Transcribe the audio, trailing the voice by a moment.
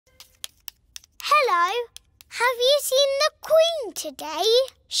Hello. Have you seen the Queen today?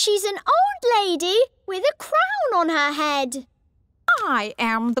 She's an old lady with a crown on her head. I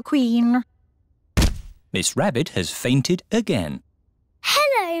am the Queen. Miss Rabbit has fainted again.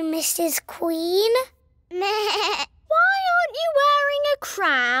 Hello, Mrs. Queen. Why aren't you wearing a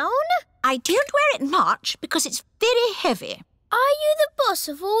crown? I don't wear it much because it's very heavy. Are you the boss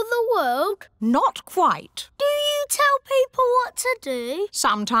of all the world? Not quite. Do you tell people what to do?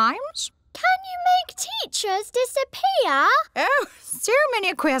 Sometimes. Can you make teachers disappear? Oh, so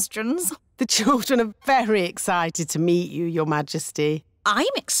many questions. The children are very excited to meet you, Your Majesty.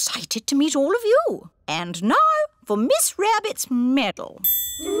 I'm excited to meet all of you. And now for Miss Rabbit's medal.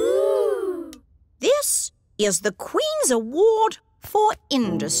 Ooh. This is the Queen's Award for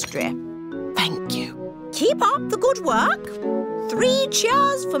Industry. Thank you. Keep up the good work. 3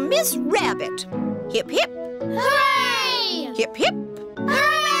 cheers for Miss Rabbit. Hip, hip. Hooray! Hip, hip.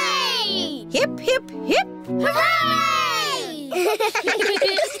 Hooray! Hip, hip, hip. Hooray!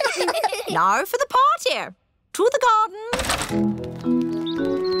 Now for the party. To the garden.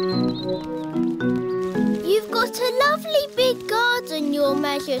 You've got a lovely big garden, Your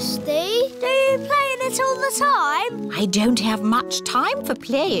Majesty. Do you play in it all the time? I don't have much time for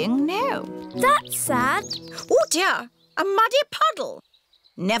playing, no. That's sad. Oh dear, a muddy puddle.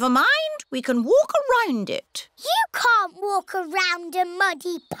 Never mind, we can walk around it. You can't walk around a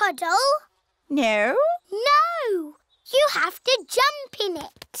muddy puddle. No? No, you have to jump in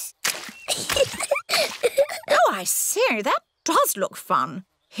it. Oh, I see, that does look fun.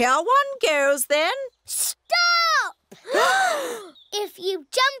 Here one goes then. Stop! If you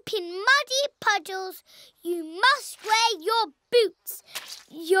jump in muddy puddles, you must wear your boots,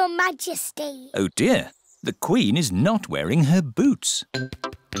 Your Majesty. Oh dear, the Queen is not wearing her boots.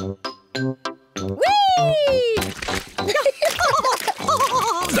 Whee!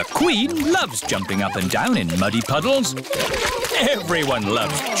 The Queen loves jumping up and down in muddy puddles. Everyone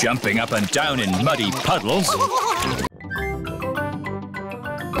loves jumping up and down in muddy puddles.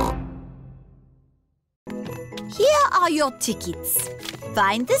 Here are your tickets.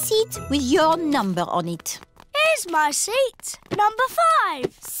 Find the seat with your number on it. Here's my seat. Number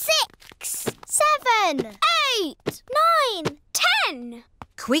 5. 6. 7. 8. 9. 10.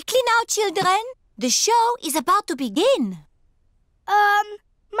 Quickly now, children. The show is about to begin.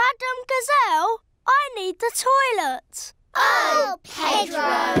 Madame Gazelle, I need the toilet. Oh,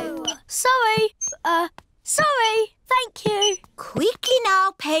 Pedro. Sorry. Sorry. Thank you. Quickly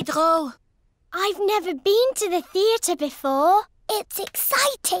now, Pedro. I've never been to the theatre before. It's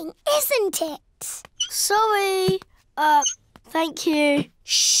exciting, isn't it? Sorry. Thank you.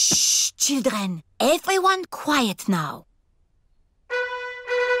 Shh, children. Everyone quiet now.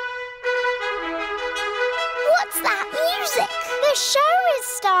 What's that music? The show is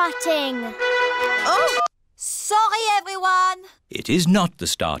starting. Oh, sorry, everyone. It is not the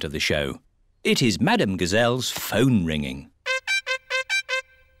start of the show. It is Madame Gazelle's phone ringing.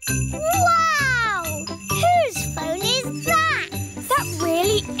 Wow! Whose phone is that? That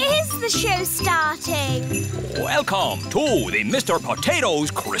really is the show starting. Welcome to the Mr.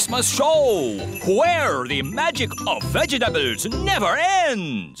 Potato's Christmas Show, where the magic of vegetables never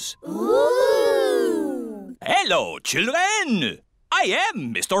ends. Ooh! Hello, children. I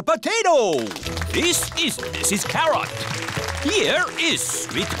am Mr. Potato. This is Mrs. Carrot. Here is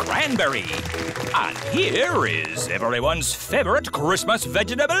Sweet Cranberry. And here is everyone's favorite Christmas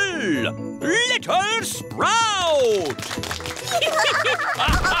vegetable, Little Sprout.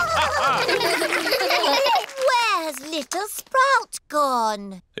 Where's Little Sprout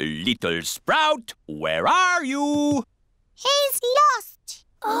gone? Little Sprout, where are you? He's lost.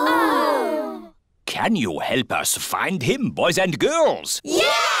 Oh! Can you help us find him, boys and girls?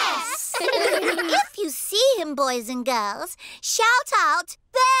 Yes! If you see him, boys and girls, shout out,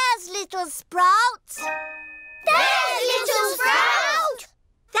 "There's Little Sprout!" There's Little Sprout!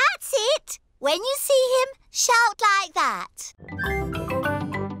 That's it. When you see him, shout like that.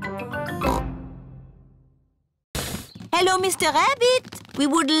 Hello, Mr. Rabbit. We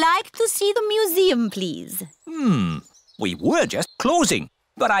would like to see the museum, please. We were just closing,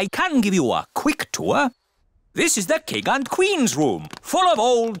 but I can give you a quick tour. This is the King and Queen's room, full of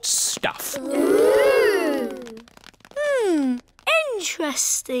old stuff.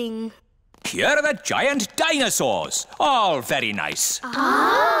 Interesting. Here are the giant dinosaurs, all very nice.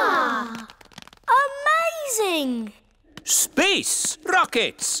 Amazing. Space,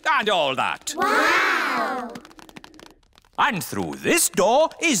 rockets, and all that. Wow! And through this door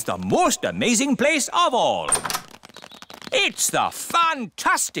is the most amazing place of all. It's the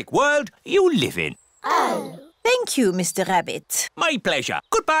fantastic world you live in. Oh. Thank you, Mr. Rabbit. My pleasure.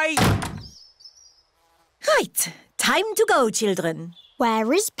 Goodbye. Right, time to go, children.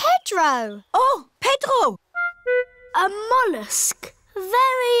 Where is Pedro? Oh, Pedro! A mollusk.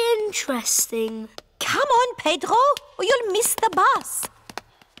 Very interesting. Come on, Pedro, or you'll miss the bus.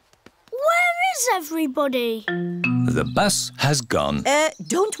 Where is everybody? The bus has gone.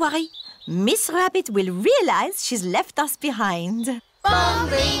 Don't worry. Miss Rabbit will realise she's left us behind. Bong,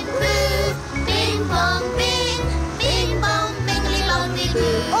 bing, boo. Bing, bong, bing. Bing, bong, bingly, bongly,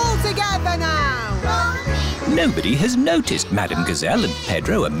 boo. All together now! Bong, bing, Nobody has noticed Madame Gazelle and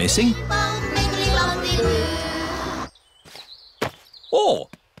Pedro are missing. bong, bingly, bongly, boo. Oh,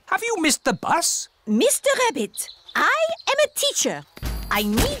 have you missed the bus? Mr. Rabbit, I am a teacher. I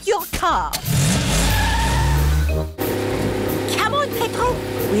need your car. Come on, Pedro.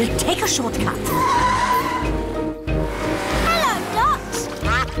 We'll take a shortcut. Hello, Dot.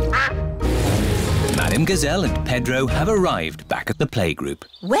 Madame Gazelle and Pedro have arrived back at the playgroup.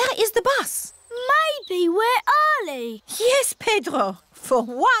 Where is the bus? Maybe we're early. Yes, Pedro. For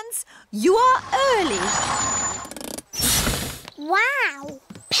once, you are early. Wow!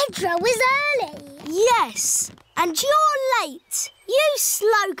 Pedro is early. Yes, and you're late. You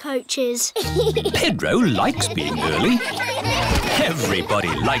slow coaches. Pedro likes being early. Everybody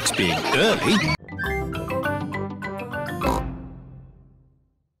likes being early.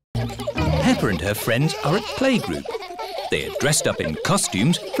 Peppa and her friends are at playgroup. They are dressed up in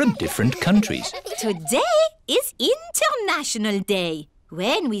costumes from different countries. Today is International Day,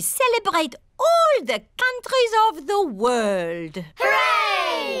 when we celebrate all the countries of the world.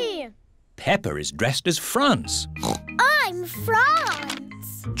 Hooray! Peppa is dressed as France. I'm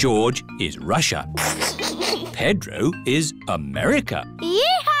France. George is Russia. Pedro is America.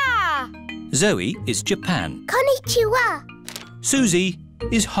 Yeehaw! Zoe is Japan. Konnichiwa. Suzy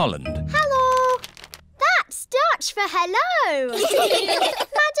is Holland. Hello. That's Dutch for hello.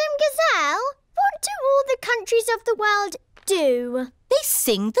 Madame Gazelle, what do all the countries of the world do? They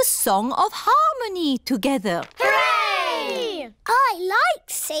sing the song of harmony together. Hooray! I like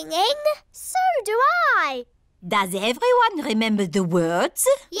singing. So do I. Does everyone remember the words?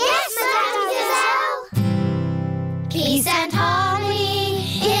 Yes, Madame Gazelle. Peace and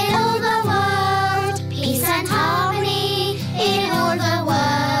harmony in all the world. Peace and harmony in all the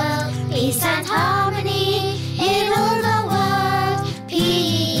world. Peace and harmony in all the world.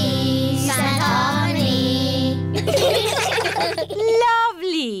 Peace and harmony.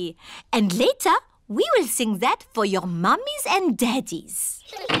 Lovely! And later, we will sing that for your mummies and daddies.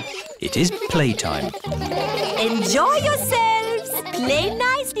 It is playtime. Enjoy yourselves! Play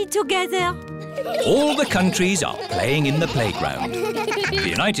nicely together. All the countries are playing in the playground. The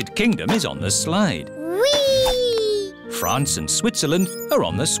United Kingdom is on the slide. Whee! France and Switzerland are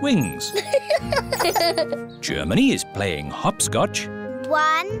on the swings. Germany is playing hopscotch.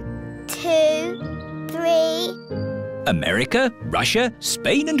 1, 2, 3. America, Russia,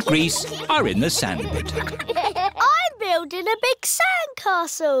 Spain and Greece are in the sandpit. I'm building a big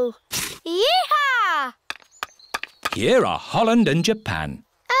sandcastle. Yeehaw! Here are Holland and Japan.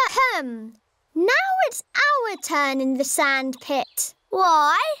 Now it's our turn in the sand pit.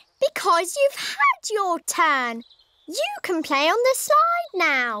 Why? Because you've had your turn. You can play on the slide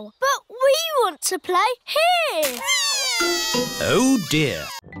now. But we want to play here. Oh dear.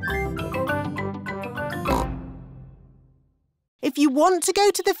 If you want to go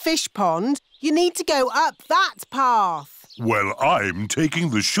to the fish pond, you need to go up that path. Well, I'm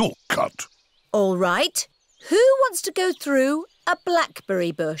taking the shortcut. All right. Who wants to go through a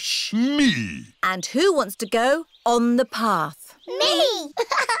blackberry bush? Me. And who wants to go on the path? Me!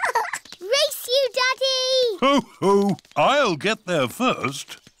 Race you, Daddy! Ho, ho. I'll get there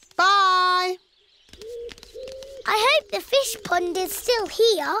first. Bye. I hope the fish pond is still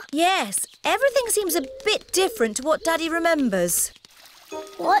here. Yes, everything seems a bit different to what Daddy remembers.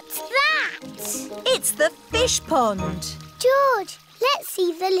 What's that? It's the fish pond. George, let's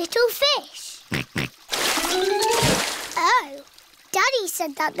see the little fish. Oh, Daddy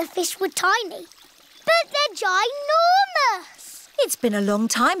said that the fish were tiny, but they're ginormous. It's been a long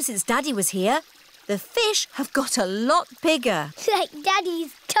time since Daddy was here. The fish have got a lot bigger. Like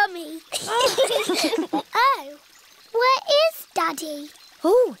Daddy's tummy. Oh, where is Daddy?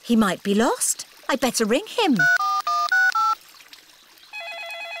 Oh, he might be lost. I'd better ring him.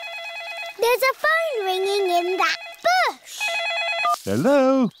 There's a phone ringing in that bush.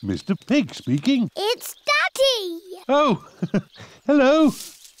 Hello, Mr. Pig speaking. It's Daddy. Oh, hello.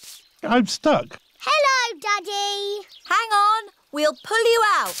 I'm stuck. Hello, Daddy. Hang on, we'll pull you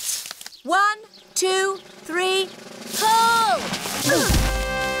out. 1, 2, 3, pull!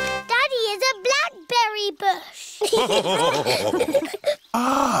 Daddy is a blackberry bush.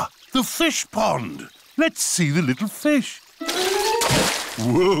 Ah, the fish pond. Let's see the little fish.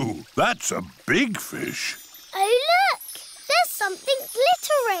 Whoa, that's a big fish. Oh, look! There's something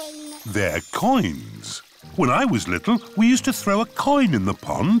glittering. They're coins. When I was little, we used to throw a coin in the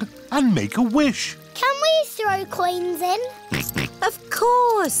pond and make a wish. Can we throw coins in? Of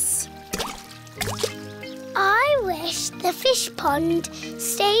course. I wish the fish pond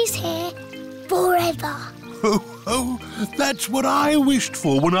stays here forever. Ho, ho! That's what I wished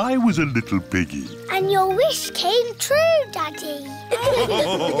for when I was a little piggy. And your wish came true, Daddy.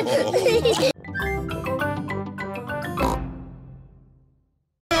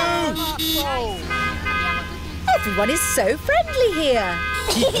 Everyone is so friendly here.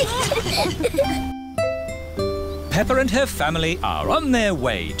 Peppa and her family are on their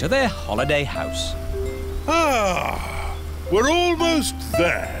way to their holiday house. Ah, we're almost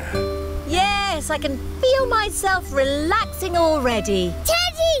there. Yes, I can feel myself relaxing already.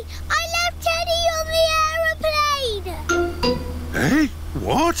 Teddy! I left Teddy on the aeroplane! Eh?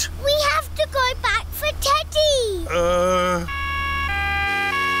 What? We have to go back for Teddy!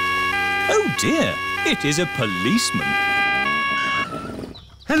 Oh dear, it is a policeman.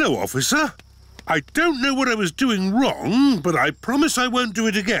 Hello, officer. I don't know what I was doing wrong, but I promise I won't do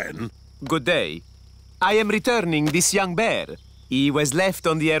it again. Good day. I am returning this young bear. He was left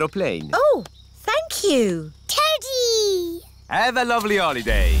on the aeroplane. Oh, thank you. Teddy! Have a lovely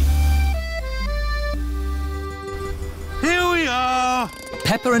holiday. Here we are.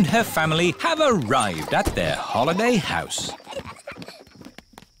 Peppa and her family have arrived at their holiday house.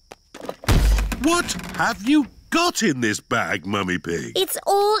 What have you got in this bag, Mummy Pig? It's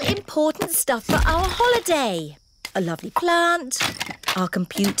all important stuff for our holiday. A lovely plant, our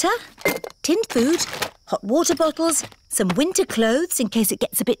computer, tinned food, hot water bottles, some winter clothes in case it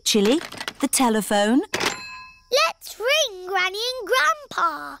gets a bit chilly, the telephone. Let's ring Granny and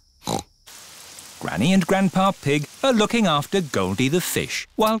Grandpa. Granny and Grandpa Pig are looking after Goldie the fish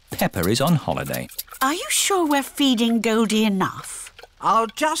while Peppa is on holiday. Are you sure we're feeding Goldie enough? I'll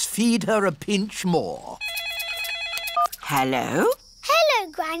just feed her a pinch more. Hello?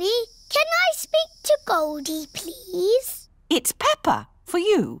 Hello, Granny. Can I speak to Goldie, please? It's Peppa, for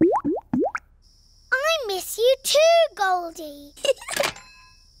you. I miss you too, Goldie.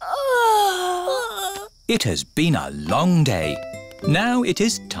 It has been a long day. Now it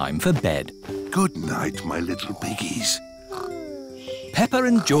is time for bed. Good night, my little piggies. Peppa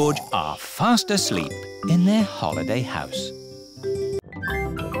and George are fast asleep in their holiday house.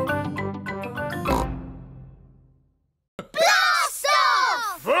 Blast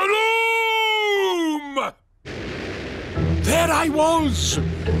off! Vroom! There I was,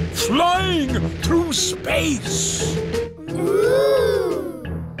 flying through space. Ooh!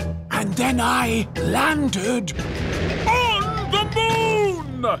 And then I landed on the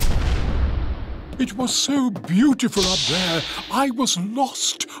moon! It was so beautiful up there, I was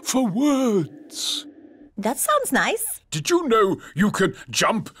lost for words. That sounds nice. Did you know you can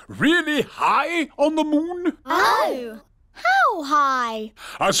jump really high on the moon? Oh! How high?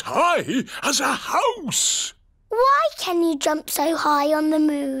 As high as a house. Why can you jump so high on the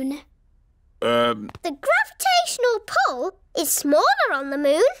moon? The gravitational pull is smaller on the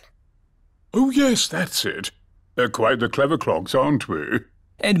moon. Oh, yes, that's it. They're quite the clever clogs, aren't we?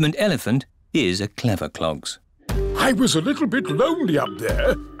 Edmund Elephant is a clever clogs. I was a little bit lonely up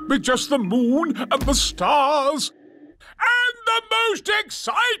there, with just the moon and the stars. And the most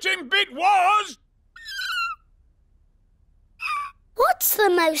exciting bit was... What's the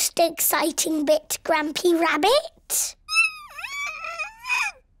most exciting bit, Grampy Rabbit?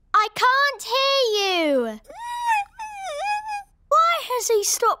 I can't hear you. Why has he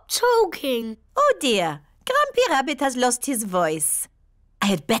stopped talking? Oh dear, Grumpy Rabbit has lost his voice. I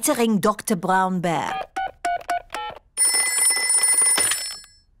had better ring Dr. Brown Bear.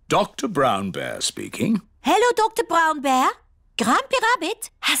 Dr. Brown Bear speaking. Hello, Dr. Brown Bear. Grumpy Rabbit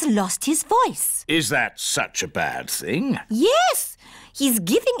has lost his voice. Is that such a bad thing? Yes, he's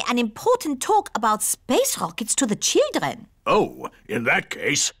giving an important talk about space rockets to the children. Oh, in that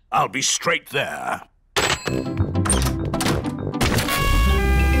case, I'll be straight there.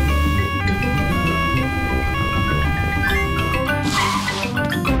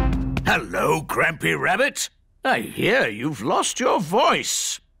 Hello, Grampy Rabbit. I hear you've lost your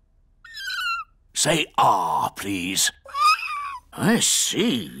voice. Say ah, please. I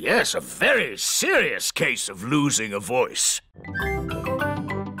see, yes, a very serious case of losing a voice.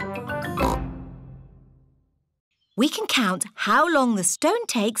 We can count how long the stone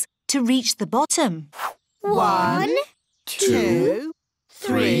takes to reach the bottom. 1, 2,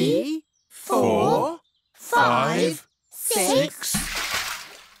 3, 4, 5, 6.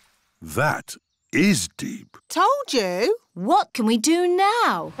 That is deep. Told you. What can we do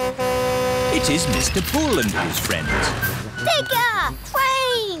now? It is Mr. Bull and his friends. Digger!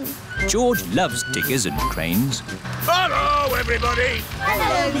 Crane! George loves diggers and cranes. Hello, everybody.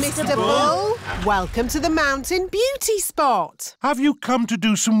 Hello, Mr. Bull. Welcome to the mountain beauty spot. Have you come to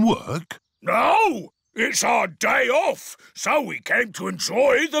do some work? No, it's our day off, so we came to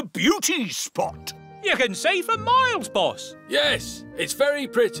enjoy the beauty spot. You can see for miles, boss. Yes, it's very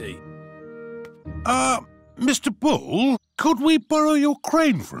pretty. Mr. Bull, could we borrow your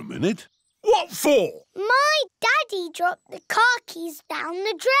crane for a minute? What for? My daddy dropped the car keys down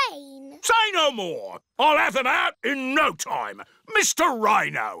the drain. Say no more. I'll have them out in no time. Mr.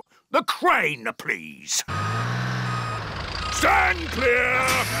 Rhino, the crane, please. Stand clear.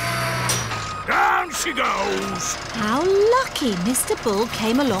 Down she goes. How lucky Mr. Bull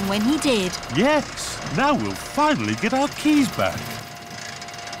came along when he did. Yes, now we'll finally get our keys back.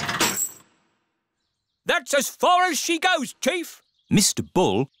 That's as far as she goes, Chief. Mr.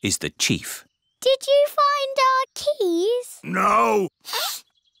 Bull is the chief. Did you find our keys? No,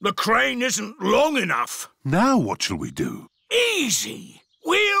 the crane isn't long enough. Now what shall we do? Easy.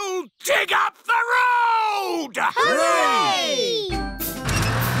 We'll dig up the road! Hooray!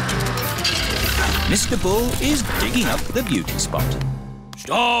 Mr. Bull is digging up the beauty spot.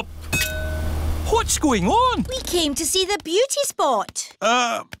 Stop! What's going on? We came to see the beauty spot.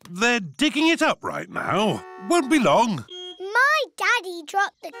 They're digging it up right now. Won't be long. My daddy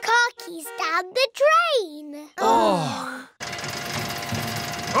dropped the car keys down the drain. Oh.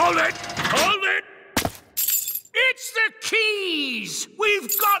 Hold it! Hold it! It's the keys!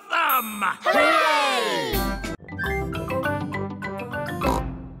 We've got them! Hooray!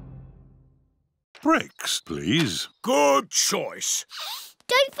 Bricks, please. Good choice.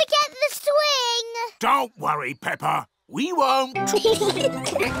 Don't forget the swing. Don't worry, Peppa. We won't.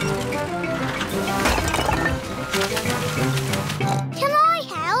 Can I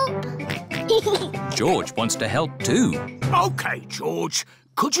help? George wants to help too. OK, George.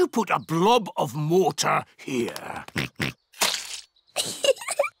 Could you put a blob of mortar here? It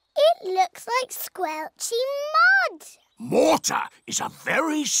looks like squelchy mud. Mortar is a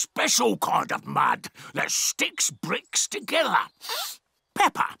very special kind of mud that sticks bricks together.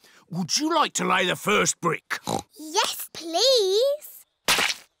 Peppa, would you like to lay the first brick? Yes, please.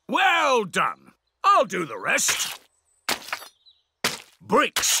 Well done. I'll do the rest.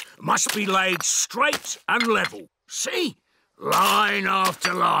 Bricks must be laid straight and level. See? Line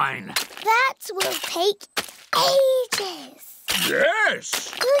after line. That will take ages.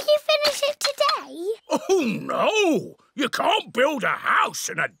 Yes. Will you finish it today? Oh, no. You can't build a house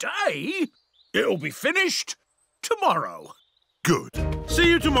in a day. It'll be finished tomorrow. Good. See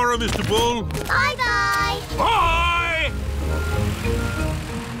you tomorrow, Mr. Bull. Bye-bye. Bye!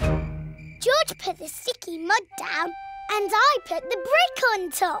 George put the sticky mud down and I put the brick on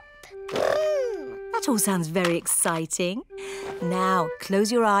top. That all sounds very exciting. Now,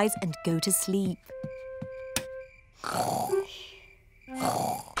 close your eyes and go to sleep.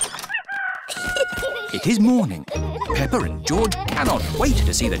 It is morning. Peppa and George cannot wait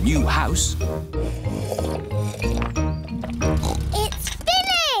to see the new house. It's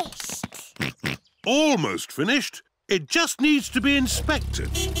finished! Almost finished. It just needs to be inspected.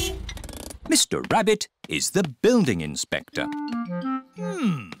 Mr. Rabbit is the building inspector.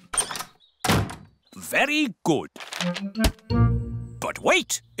 Very good. But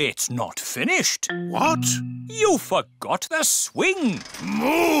wait, it's not finished. What? You forgot the swing.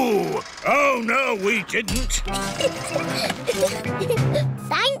 Moo! Oh, no, we didn't.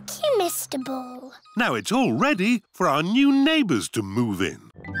 Thank you, Mr. Bull. Now it's all ready for our new neighbours to move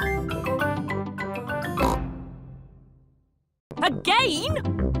in. Again?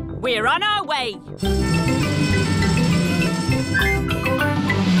 We're on our way.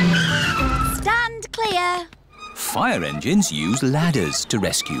 Stand clear. Fire engines use ladders to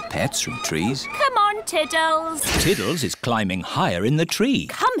rescue pets from trees. Come on, Tiddles. Tiddles is climbing higher in the tree.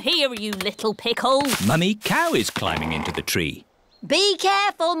 Come here, you little pickle. Mummy Cow is climbing into the tree. Be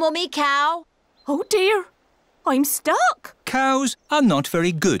careful, Mummy Cow. Oh, dear. I'm stuck. Cows are not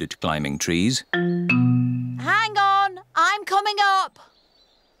very good at climbing trees. Hang on, I'm coming up.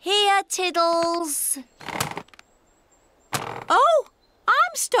 Here, Tiddles. Oh,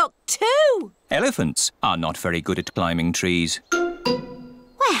 I'm stuck too. Elephants are not very good at climbing trees.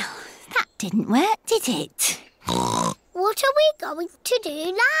 Well, that didn't work, did it? What are we going to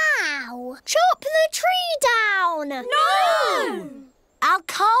do now? Chop the tree down! No! I'll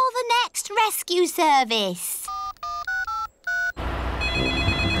call the next rescue service.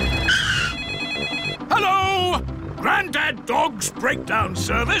 Hello! Grandad Dog's breakdown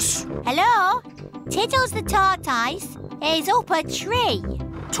service. Hello? Tiddles the tortoise is up a tree.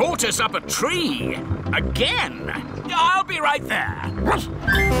 Tortoise up a tree? Again? I'll be right there.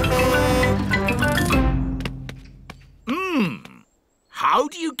 How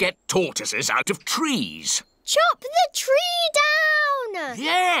do you get tortoises out of trees? Chop the tree down!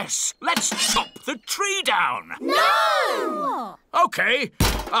 Yes, let's chop the tree down. No! OK,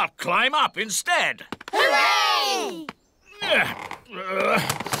 I'll climb up instead. Hooray!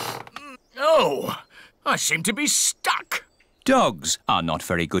 Oh, I seem to be stuck. Dogs are not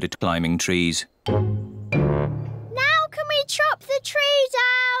very good at climbing trees. Now can we chop the tree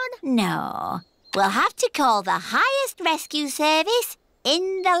down? No. We'll have to call the highest rescue service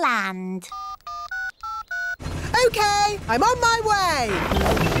in the land. OK, I'm on my way.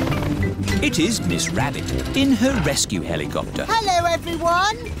 It is Miss Rabbit in her rescue helicopter. Hello,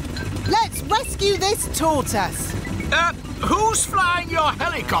 everyone. Let's rescue this tortoise. Who's flying your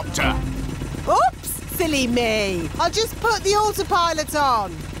helicopter? Oops, silly me. I'll just put the autopilot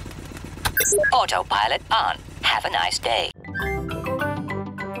on. Autopilot on. Have a nice day.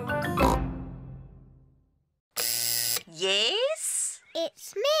 Yes?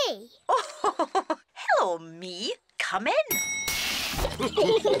 It's me. Oh, hello, me. Come in.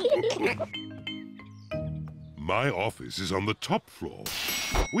 My office is on the top floor.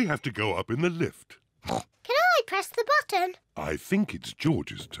 We have to go up in the lift. Can I press the button? I think it's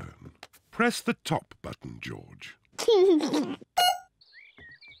George's turn. Press the top button, George.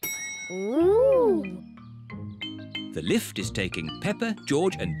 Ooh. The lift is taking Peppa,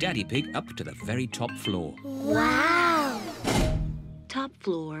 George and Daddy Pig up to the very top floor. Wow. Top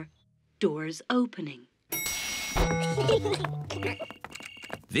floor. Doors opening.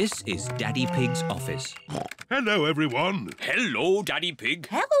 This is Daddy Pig's office. Hello, everyone. Hello, Daddy Pig.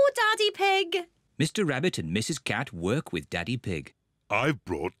 Hello, Daddy Pig. Mr. Rabbit and Mrs. Cat work with Daddy Pig. I've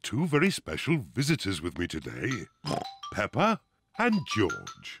brought two very special visitors with me today. Peppa and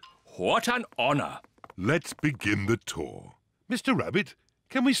George. What an honour. Let's begin the tour. Mr. Rabbit,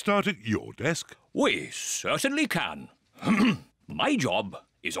 can we start at your desk? We certainly can. My job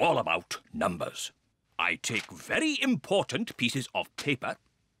is all about numbers. I take very important pieces of paper.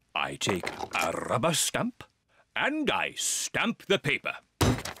 I take a rubber stamp and I stamp the paper.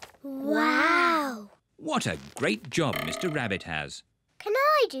 Wow. What a great job Mr. Rabbit has. Can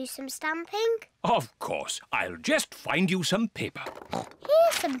I do some stamping? Of course. I'll just find you some paper.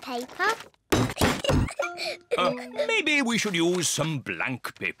 Here's some paper. Maybe we should use some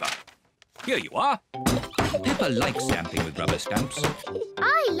blank paper. Here you are. Peppa likes stamping with rubber stamps.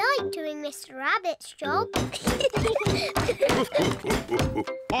 I like doing Mr. Rabbit's job.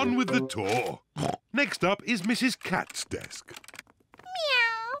 On with the tour. Next up is Mrs. Cat's desk.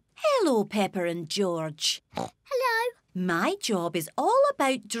 Meow. Hello, Peppa and George. Hello. My job is all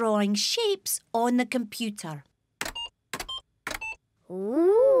about drawing shapes on the computer.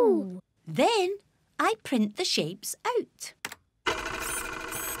 Ooh. Then I print the shapes out.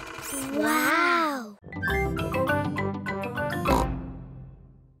 Wow.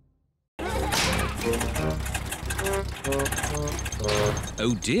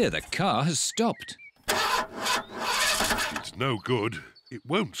 Oh dear, the car has stopped. It's no good. It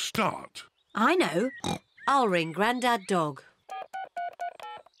won't start. I know. I'll ring Grandad Dog.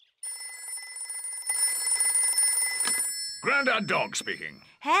 Grandad Dog speaking.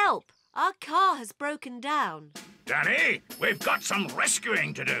 Help! Our car has broken down. Danny, we've got some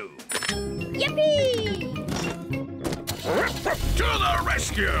rescuing to do. Yippee! To the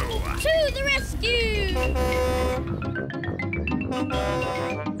rescue! To the rescue!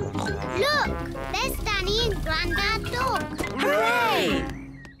 Look, there's Danny and Grandad Dog. Hooray!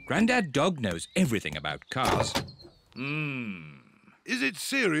 Grandad Dog knows everything about cars. Is it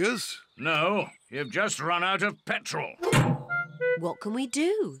serious? No, you've just run out of petrol. What can we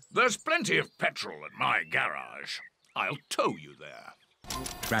do? There's plenty of petrol at my garage. I'll tow you there.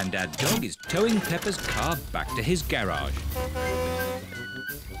 Grandad Dog is towing Peppa's car back to his garage.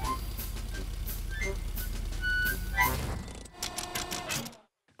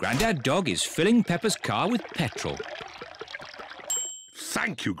 Grandad Dog is filling Peppa's car with petrol.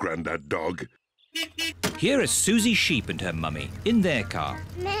 Thank you, Grandad Dog. Here are Suzy Sheep and her mummy in their car.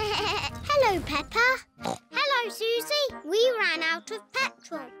 Hello, Peppa. Hello, Suzy. We ran out of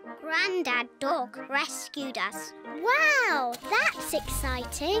petrol. Grandad Dog rescued us. Wow, that's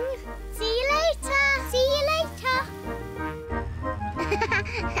exciting. See you later. See you later.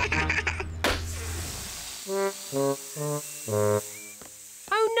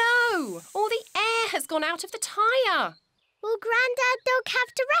 Oh, no! All the air has gone out of the tyre. Will Grandad Dog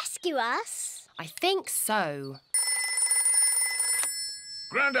have to rescue us? I think so.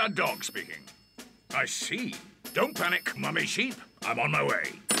 Grandad Dog speaking. I see. Don't panic, Mummy Sheep. I'm on my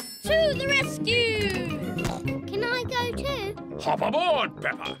way. To the rescue! Can I go too? Hop aboard,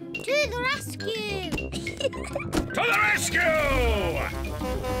 Peppa. To the rescue! To the rescue!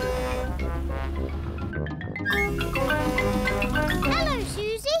 Hello,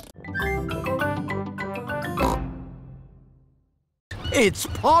 Suzy. It's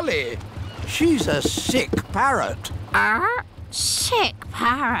Polly. She's a sick parrot. Sick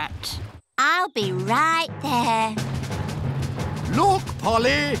parrot. I'll be right there. Look,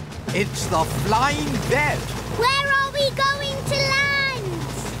 Polly. It's the flying bed. Where are we going to land?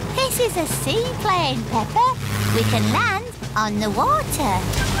 This is a seaplane, Peppa. We can land on the water.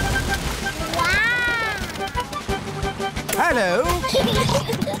 Wow! Hello.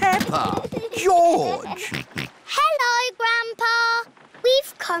 Peppa. George. Hello, Grandpa.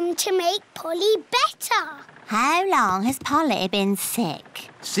 We've come to make Polly better. How long has Polly been sick?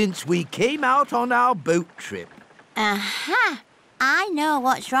 Since we came out on our boat trip. Aha! I know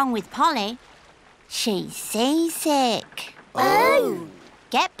what's wrong with Polly. She's seasick. Oh!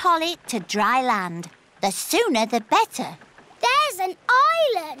 Get Polly to dry land. The sooner the better. There's an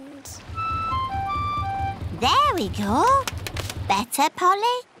island. There we go. Better,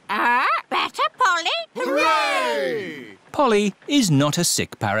 Polly? Better, Polly? Hooray! Polly is not a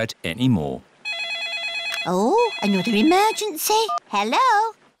sick parrot anymore. Oh, another emergency.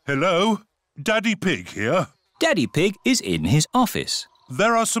 Hello? Hello? Daddy Pig here. Daddy Pig is in his office.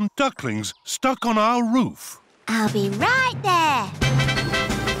 There are some ducklings stuck on our roof. I'll be right there.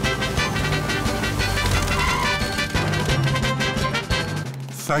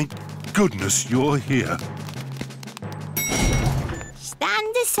 Thank goodness you're here.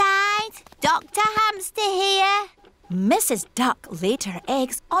 Stand aside. Dr. Hamster here. Mrs. Duck laid her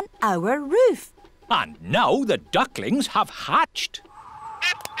eggs on our roof. And now the ducklings have hatched.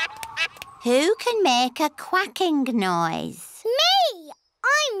 Who can make a quacking noise? Me!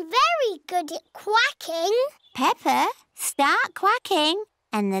 I'm very good at quacking. Peppa, start quacking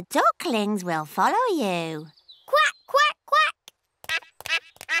and the ducklings will follow you. Quack, quack, quack.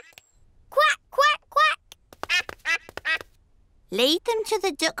 Quack, quack, quack. Lead them to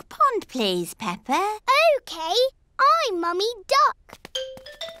the duck pond, please, Peppa. OK, I'm Mummy Duck.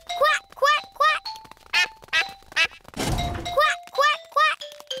 Quack, quack, quack. Quack, quack, quack.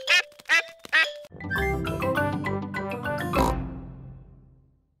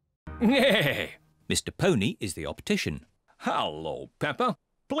 Hey, Mr. Pony is the optician. hello, Peppa.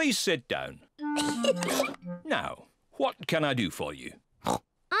 Please sit down. Now, what can I do for you? I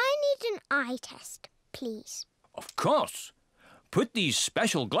need an eye test, please. Of course. Put these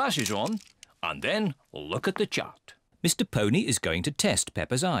special glasses on and then look at the chart. Mr. Pony is going to test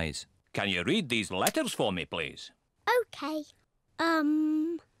Peppa's eyes. Can you read these letters for me, please? OK.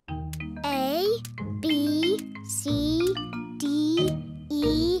 A, B, C, D,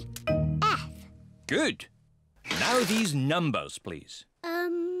 E, F. Good. Now these numbers, please.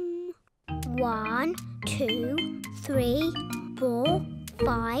 1, 2, 3, 4,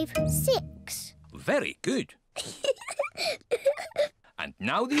 5, 6. Very good. And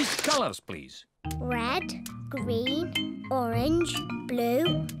now these colours, please. Red, green, orange,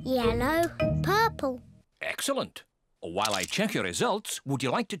 blue, yellow, purple. Excellent. While I check your results, would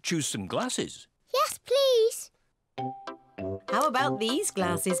you like to choose some glasses? Yes, please. How about these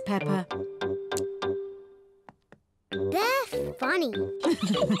glasses, Peppa? They're funny.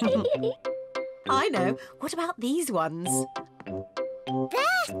 I know. What about these ones?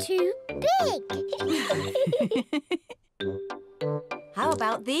 They're too big. How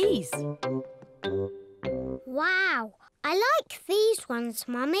about these? Wow, I like these ones,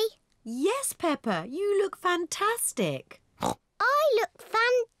 Mummy. Yes, Peppa, you look fantastic. I look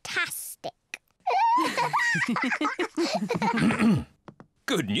fantastic.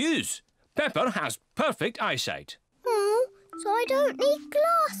 Good news. Peppa has perfect eyesight. Oh, so I don't need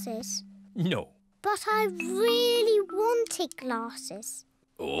glasses. No. But I really wanted glasses.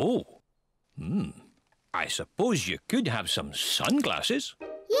 Oh. I suppose you could have some sunglasses.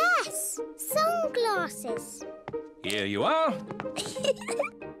 Yes, sunglasses. Here you are.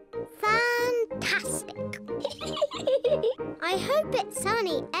 Fantastic. I hope it's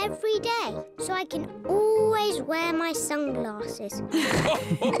sunny every day so I can always wear my sunglasses.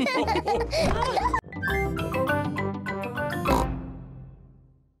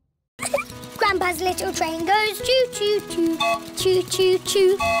 Grandpa's little train goes choo-choo-choo,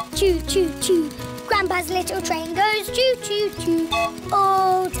 choo-choo-choo, choo-choo-choo. Grandpa's little train goes choo-choo-choo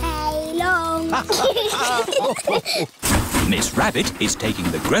all day long. Miss Rabbit is taking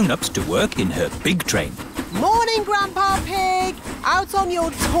the grown-ups to work in her big train. Morning, Grandpa Pig. Out on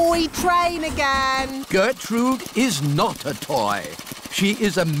your toy train again. Gertrude is not a toy. She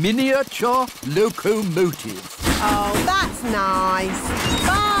is a miniature locomotive. Oh, that's nice.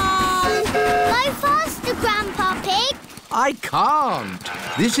 Bye. Go faster, Grandpa Pig. I can't.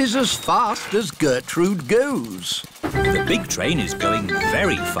 This is as fast as Gertrude goes. The big train is going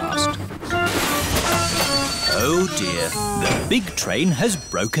very fast. Oh dear, the big train has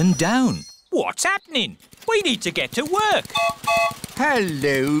broken down. What's happening? We need to get to work.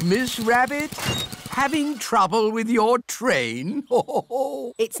 Hello, Miss Rabbit. Having trouble with your train?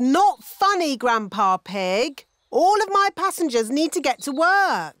 It's not funny, Grandpa Pig. All of my passengers need to get to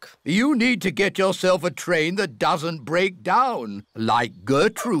work. You need to get yourself a train that doesn't break down, like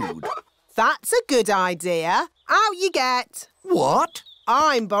Gertrude. That's a good idea. Out you get. What?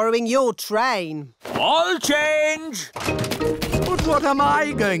 I'm borrowing your train. I'll change. But what am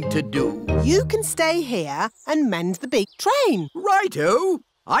I going to do? You can stay here and mend the big train. Righto.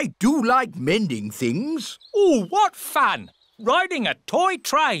 I do like mending things. Oh, what fun! Riding a toy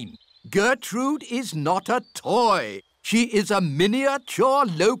train. Gertrude is not a toy. She is a miniature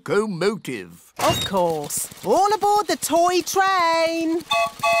locomotive. Of course. All aboard the toy train.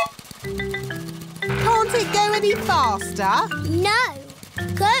 Can't it go any faster? No.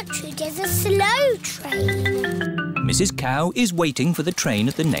 Gertrude is a slow train. Mrs. Cow is waiting for the train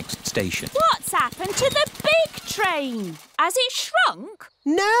at the next station. What's happened to the big train? Has it shrunk?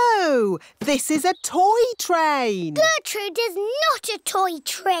 No, this is a toy train. Gertrude is not a toy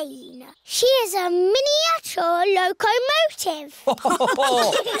train. She is a miniature locomotive.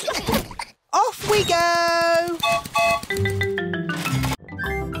 Off we go.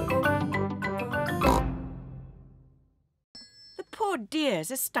 Poor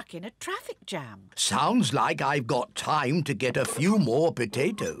dears are stuck in a traffic jam. Sounds like I've got time to get a few more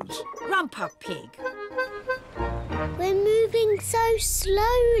potatoes. Grandpa Pig. We're moving so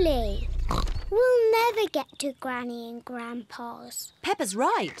slowly. We'll never get to Granny and Grandpa's. Peppa's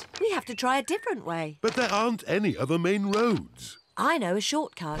right. We have to try a different way. But there aren't any other main roads. I know a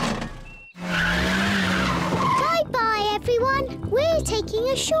shortcut. Bye-bye, everyone. We're taking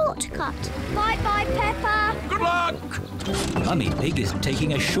a shortcut. Bye-bye, Peppa. Good luck! Mummy Pig is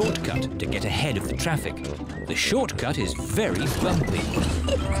taking a shortcut to get ahead of the traffic. The shortcut is very bumpy.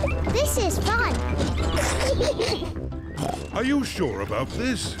 This is fun. Are you sure about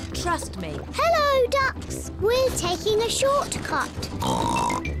this? Trust me. Hello, ducks. We're taking a shortcut.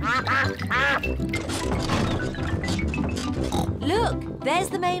 Look, there's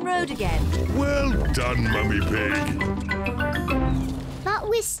the main road again. Well done, Mummy Pig. But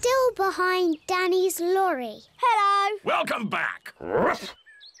we're still behind Danny's lorry. Hello. Welcome back.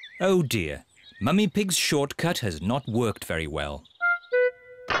 Oh dear, Mummy Pig's shortcut has not worked very well.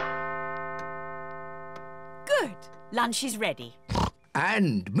 Good. Lunch is ready.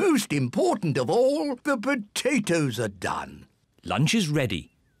 And most important of all, the potatoes are done. Lunch is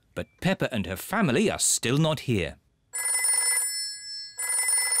ready, but Peppa and her family are still not here.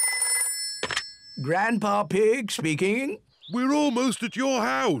 Grandpa Pig speaking. We're almost at your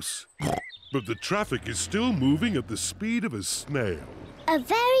house. But the traffic is still moving at the speed of a snail. A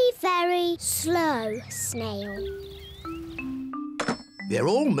very, very slow snail. They're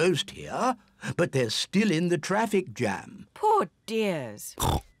almost here, but they're still in the traffic jam. Poor dears.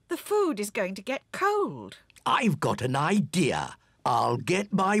 The food is going to get cold. I've got an idea. I'll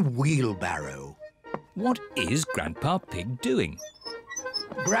get my wheelbarrow. What is Grandpa Pig doing?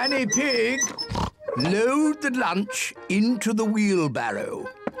 Granny Pig, load the lunch into the wheelbarrow.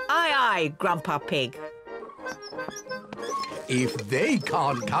 Aye, aye, Grandpa Pig. If they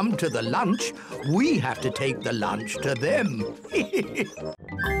can't come to the lunch, we have to take the lunch to them.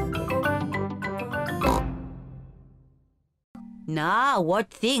 Now, what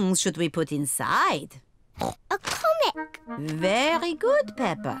things should we put inside? A comic. Very good,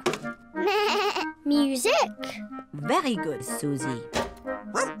 Peppa. Music. Very good, Suzy.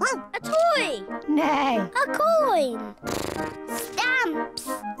 A toy. Nay. A coin. Stamps.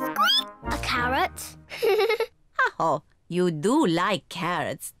 Squeak. A carrot. Oh, you do like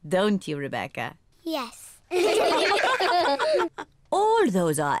carrots, don't you, Rebecca? Yes. All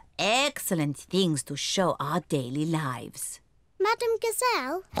those are excellent things to show our daily lives. Madam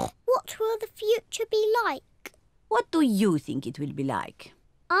Gazelle, what will the future be like? What do you think it will be like?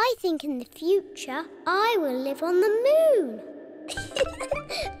 I think in the future I will live on the moon.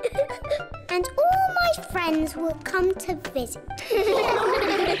 And all my friends will come to visit.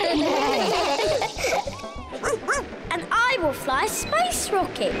 And I will fly a space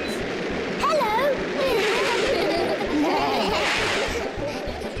rocket. Hello.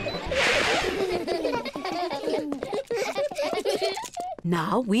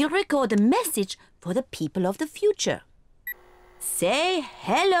 Now we'll record a message for the people of the future. Say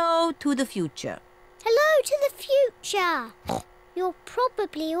hello to the future. Hello to the future. You're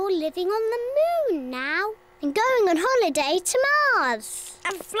probably all living on the moon now and going on holiday to Mars.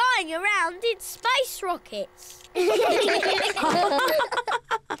 And flying around in space rockets.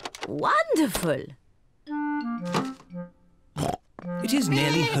 Wonderful. It is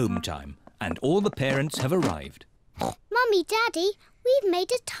nearly home time and all the parents have arrived. Mummy, Daddy, we've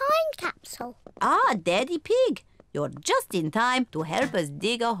made a time capsule. Ah, Daddy Pig, you're just in time to help us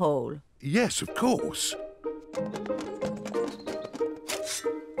dig a hole. Yes, of course.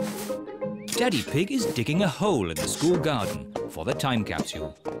 Daddy Pig is digging a hole in the school garden for the time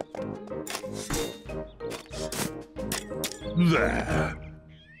capsule. There.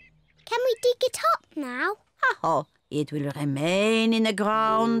 Can we dig it up now? Oh, it will remain in the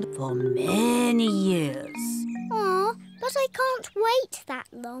ground for many years. Aw, but I can't wait that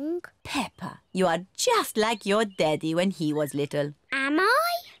long. Peppa, you are just like your daddy when he was little. Am I?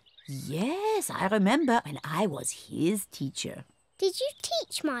 Yes, I remember when I was his teacher. Did you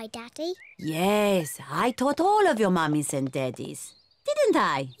teach my daddy? Yes, I taught all of your mummies and daddies. Didn't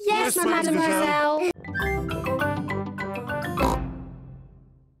I? Yes, mademoiselle.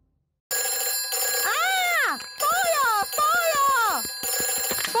 Ah! Fire! Fire!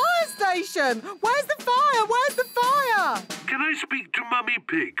 Fire station! Where's the fire? Where's the fire? Can I speak to Mummy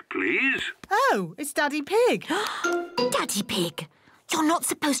Pig, please? Oh, it's Daddy Pig. Daddy Pig, you're not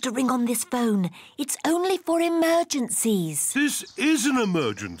supposed to ring on this phone. It's only for emergencies. This is an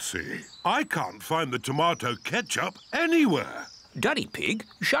emergency. I can't find the tomato ketchup anywhere. Daddy Pig,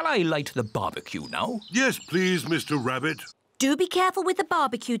 shall I light the barbecue now? Yes, please, Mr. Rabbit. Do be careful with the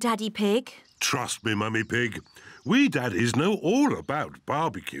barbecue, Daddy Pig. Trust me, Mummy Pig. We daddies know all about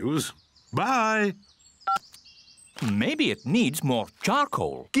barbecues. Bye. Maybe it needs more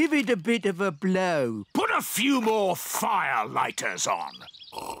charcoal. Give it a bit of a blow. Put a few more fire lighters on.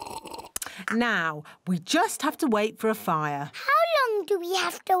 Now, we just have to wait for a fire. How long do we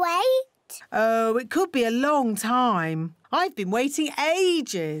have to wait? Oh, it could be a long time. I've been waiting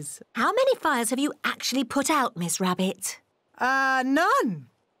ages. How many fires have you actually put out, Miss Rabbit? None.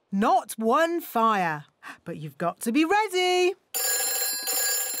 Not one fire. But you've got to be ready.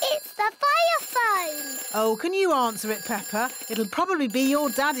 It's the fire phone. Oh, can you answer it, Peppa? It'll probably be your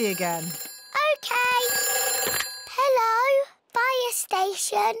daddy again. OK. Hello, fire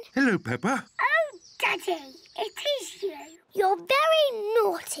station. Hello, Peppa. Oh, Daddy, it is you. You're very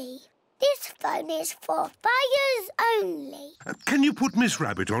naughty. This phone is for fires only. Can you put Miss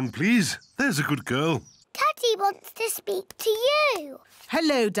Rabbit on, please? There's a good girl. Daddy wants to speak to you.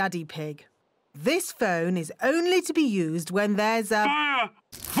 Hello, Daddy Pig. This phone is only to be used when there's a... Fire!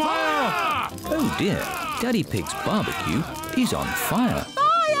 Fire! Oh dear, Daddy Pig's barbecue is on fire.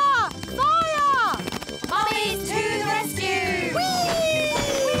 Fire! Fire! Mummies to the rescue! Whee!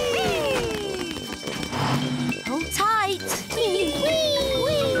 Hold tight.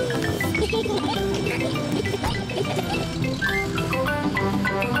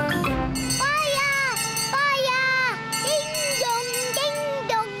 Fire! Fire! Ding dong, ding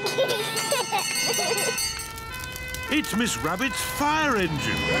dong. It's Miss Rabbit's fire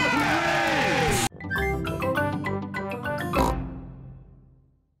engine.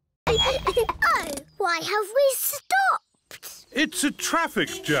 Oh, why have we stopped? It's a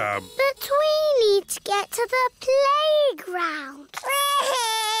traffic jam. But we need to get to the playground.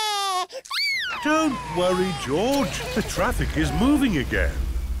 Don't worry, George. The traffic is moving again.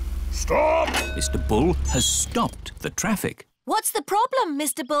 Stop! Mr. Bull has stopped the traffic. What's the problem,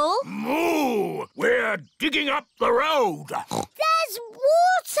 Mr. Bull? Moo! We're digging up the road. There's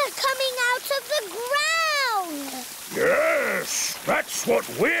water coming out of the ground. Yes, that's what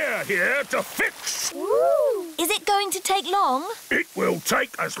we're here to fix. Ooh. Is it going to take long? It will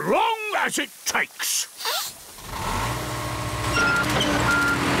take as long as it takes.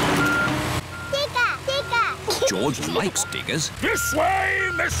 Digger, digger. George likes diggers. This way,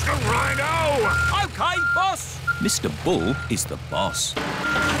 Mr. Rhino. OK, boss. Mr. Bull is the boss.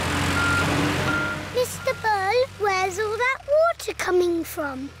 Mr. Bull, where's all that water coming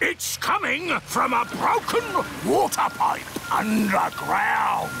from? It's coming from a broken water pipe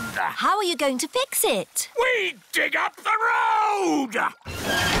underground. How are you going to fix it? We dig up the road.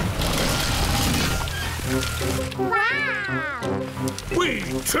 Wow! We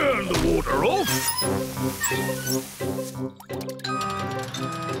turn the water off.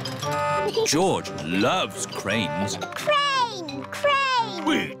 George loves cranes. Crane! Crane!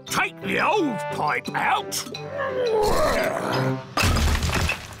 We Take the old pipe out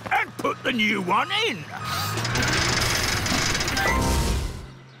and put the new one in.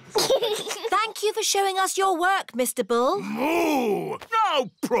 Thank you for showing us your work, Mr. Bull. Moo! No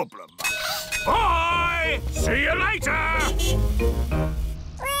problem. Bye! See you later!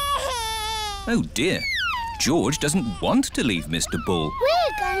 Oh dear. George doesn't want to leave Mr. Bull.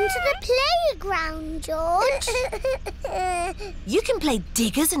 We're going to the playground, George. You can play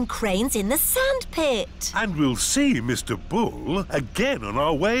diggers and cranes in the sand pit. And we'll see Mr. Bull again on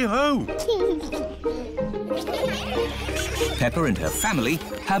our way home. Peppa and her family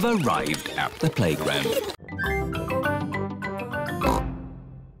have arrived at the playground.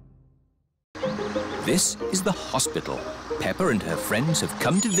 This is the hospital. Peppa and her friends have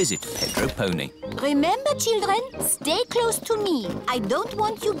come to visit Pedro Pony. Remember, children, stay close to me. I don't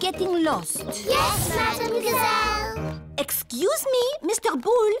want you getting lost. Yes, Madam Gazelle. Excuse me, Mr.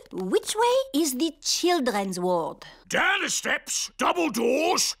 Bull. Which way is the children's ward? Down the steps, double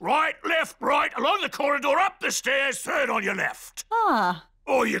doors, right, left, right, along the corridor, up the stairs, third on your left. Ah.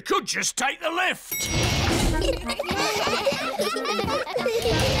 Or you could just take the lift.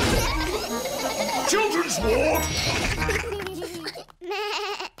 Children's ward.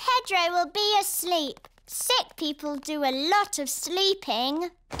 Pedro will be asleep. Sick people do a lot of sleeping.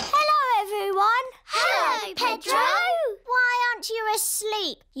 Hello, everyone. Hello, Pedro. Why aren't you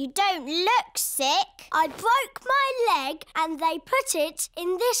asleep? You don't look sick. I broke my leg and they put it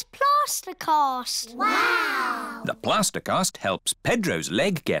in this plaster cast. Wow. The plaster cast helps Pedro's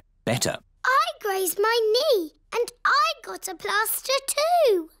leg get better. I grazed my knee and I got a plaster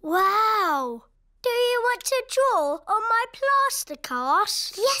too. Wow. Do you want to draw on my plaster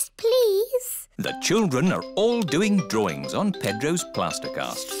cast? Yes, please. The children are all doing drawings on Pedro's plaster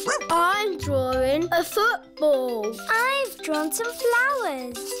cast. I'm drawing a football. I've drawn some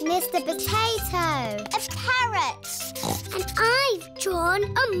flowers. Mr. Potato. A parrot. And I've drawn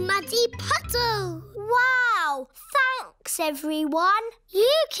a muddy puddle. Wow! Thanks, everyone.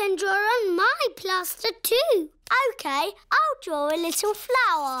 You can draw on my plaster too. OK, I'll draw a little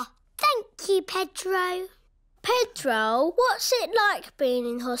flower. Thank you, Pedro. Pedro, what's it like being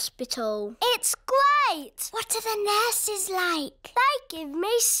in hospital? It's great. What are the nurses like? They give me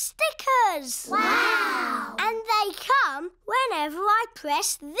stickers. Wow. And they come whenever I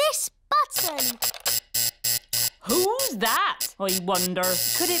press this button. Who's that, I wonder?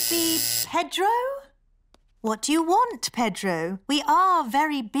 Could it be Pedro? What do you want, Pedro? We are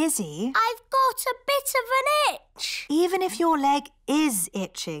very busy. I've got a bit of an itch. Even if your leg is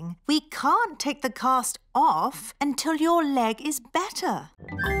itching, we can't take the cast off until your leg is better.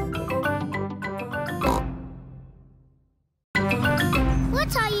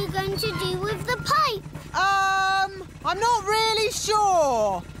 What are you going to do with the pipe? I'm not really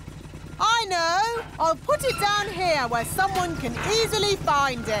sure. I know. I'll put it down here where someone can easily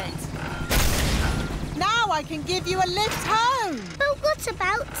find it. Now I can give you a lift home. But what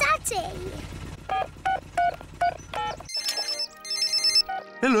about Daddy?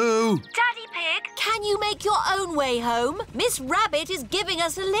 Hello. Daddy Pig, can you make your own way home? Miss Rabbit is giving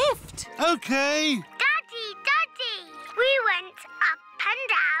us a lift. OK. Daddy, we went up and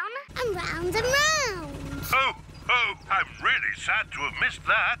down and round and round. Oh, I'm really sad to have missed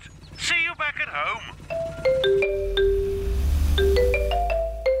that. See you back at home.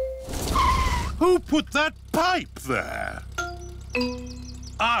 Who put that pipe there?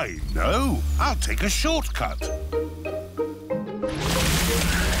 I know. I'll take a shortcut.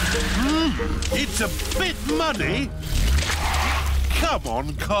 It's a bit muddy. Come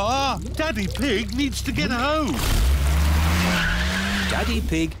on, car. Daddy Pig needs to get home. Daddy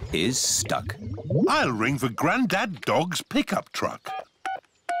Pig is stuck. I'll ring for Grandad Dog's pickup truck.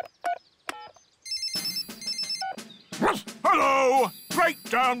 Hello!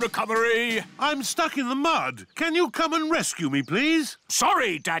 Breakdown recovery! I'm stuck in the mud. Can you come and rescue me, please?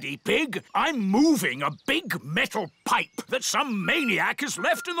 Sorry, Daddy Pig. I'm moving a big metal pipe that some maniac has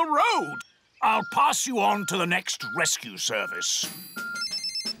left in the road. I'll pass you on to the next rescue service.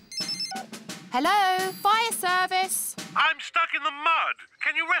 Hello, fire service. I'm stuck in the mud.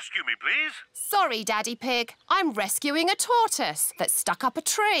 Can you rescue me, please? Sorry, Daddy Pig. I'm rescuing a tortoise that's stuck up a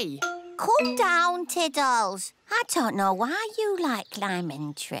tree. Calm down, Tiddles. I don't know why you like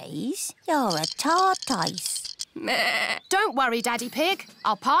climbing trees. You're a tortoise. Meh. Don't worry, Daddy Pig.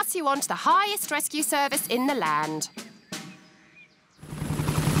 I'll pass you on to the highest rescue service in the land.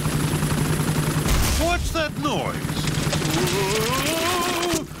 What's that noise?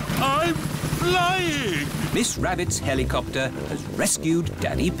 Whoa! I'm flying! Miss Rabbit's helicopter has rescued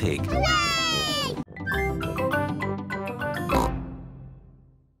Daddy Pig. Hooray!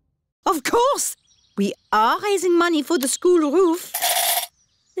 course. We are raising money for the school roof.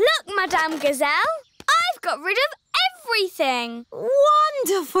 Look, Madame Gazelle, I've got rid of everything.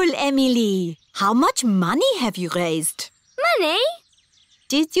 Wonderful, Emily. How much money have you raised? Money?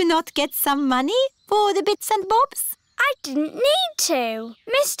 Did you not get some money for the bits and bobs? I didn't need to.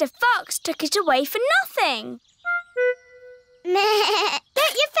 Mr. Fox took it away for nothing.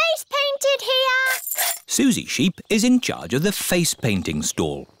 Get your face painted here. Suzy Sheep is in charge of the face painting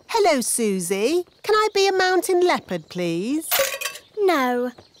stall. Hello, Suzy. Can I be a mountain leopard, please?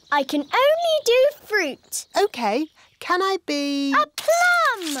 No, I can only do fruit. OK. Can I be... A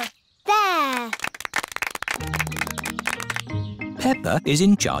plum! There. Peppa is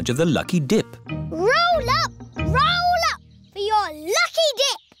in charge of the lucky dip. Roll up for your lucky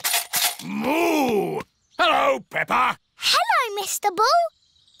dip. Moo! Hello, Peppa. Hello, Mr. Bull.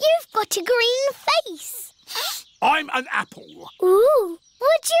 You've got a green face. I'm an apple. Ooh,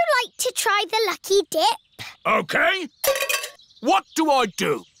 would you like to try the lucky dip? OK. What do I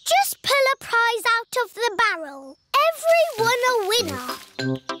do? Just pull a prize out of the barrel. Everyone a winner.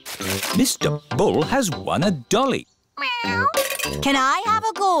 Mr. Bull has won a dolly. Meow. Can I have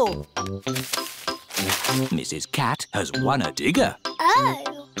a go? Mrs. Cat has won a digger.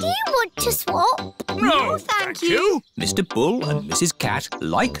 Oh, do you want to swap? No, thank you. Mr. Bull and Mrs. Cat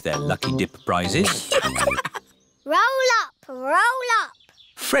like their lucky dip prizes. Roll up.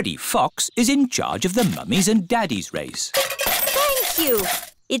 Freddie Fox is in charge of the mummies and daddies race. Thank you.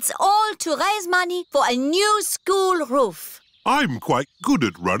 It's all to raise money for a new school roof. I'm quite good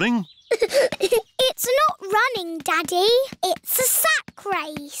at running. It's not running, Daddy. It's a sack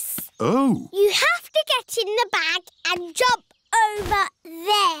race. Oh. You have to get in the bag and jump over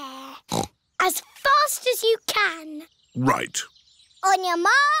there. As fast as you can. Right. On your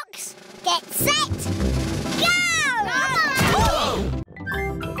marks, get set, go!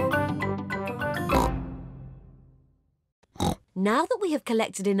 Now that we have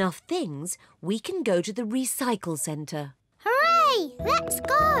collected enough things, we can go to the recycle centre. Hooray! Let's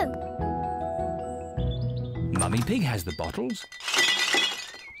go! Mummy Pig has the bottles.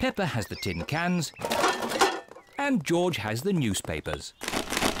 Peppa has the tin cans. And George has the newspapers.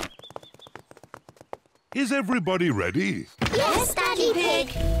 Is everybody ready? Yes, Daddy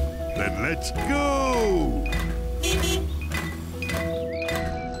Pig. Then let's go!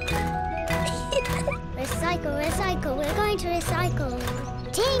 Recycle, we're going to recycle.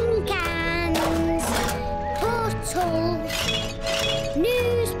 Tin cans, bottles,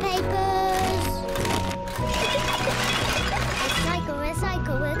 newspapers.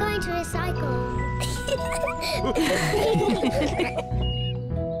 Recycle, we're going to recycle.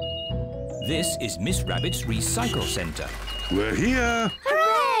 This is Miss Rabbit's recycle centre. We're here.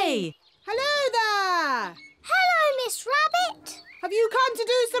 Hooray! Hello there. Hello, Miss Rabbit. Have you come to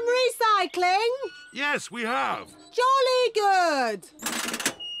do some recycling? Yes, we have. Jolly good.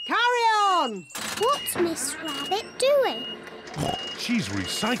 Carry on. What's Miss Rabbit doing? She's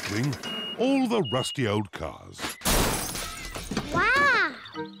recycling all the rusty old cars. Wow.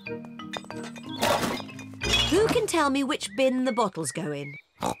 Who can tell me which bin the bottles go in?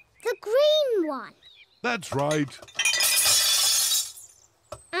 The green one. That's right.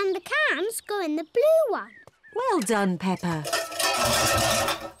 And the cans go in the blue one. Well done, Peppa.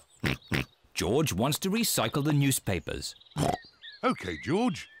 George wants to recycle the newspapers. OK,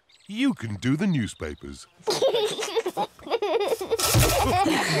 George. You can do the newspapers.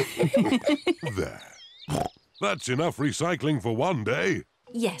 There. That's enough recycling for one day.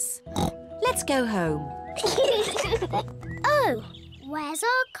 Yes. Let's go home. Oh, where's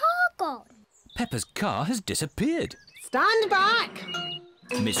our car gone? Peppa's car has disappeared. Stand back.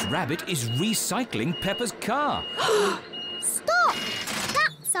 Miss Rabbit is recycling Peppa's car. Stop!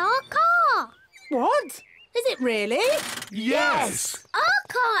 That's our car. What? Is it really? Yes! Our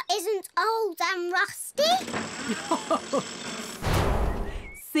car isn't old and rusty.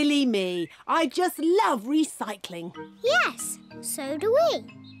 Silly me. I just love recycling. Yes, so do we.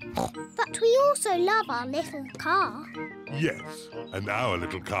 But we also love our little car. Yes, and our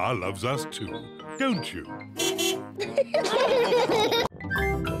little car loves us too, don't you?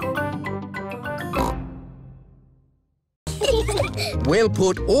 We'll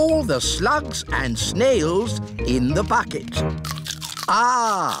put all the slugs and snails in the bucket.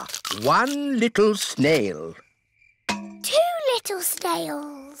 Ah, one little snail. 2 little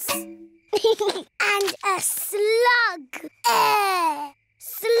snails. And a slug.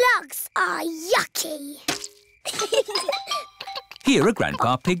 Slugs are yucky. Here are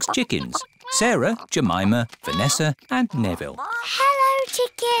Grandpa Pig's chickens. Sarah, Jemima, Vanessa and Neville. Hello,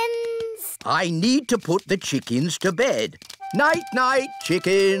 chickens. I need to put the chickens to bed. Night-night,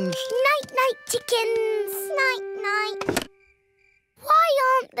 chickens. Night-night, chickens. Night-night. Why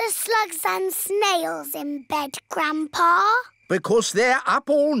aren't the slugs and snails in bed, Grandpa? Because they're up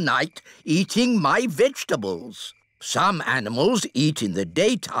all night eating my vegetables. Some animals eat in the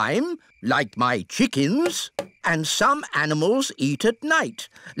daytime, like my chickens, and some animals eat at night,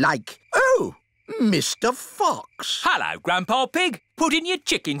 like, Mr. Fox. Hello, Grandpa Pig. Putting your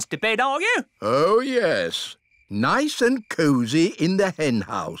chickens to bed, are you? Oh, yes. Nice and cosy in the hen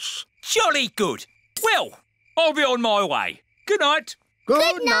house. Jolly good. Well, I'll be on my way. Good night.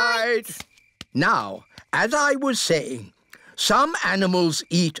 Good night. Now, as I was saying, some animals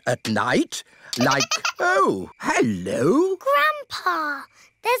eat at night, like, hello. Grandpa,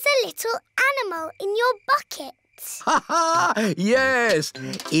 there's a little animal in your bucket. Ha ha! Yes,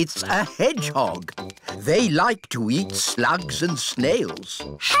 it's a hedgehog. They like to eat slugs and snails.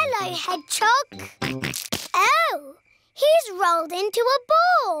 Hello, hedgehog. Oh, he's rolled into a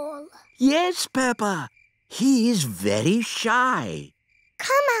ball. Yes, Peppa. He is very shy.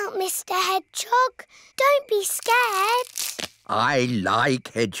 Come out, Mr. Hedgehog. Don't be scared. I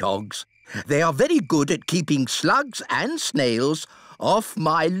like hedgehogs. They are very good at keeping slugs and snails off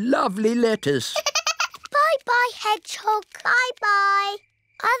my lovely lettuce. Bye-bye, hedgehog. Bye-bye.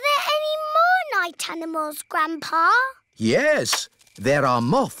 Are there any more night animals, Grandpa? Yes, there are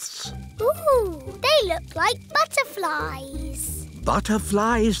moths. Ooh, they look like butterflies.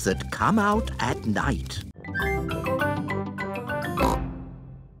 Butterflies that come out at night.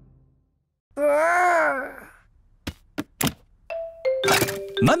 Brrr.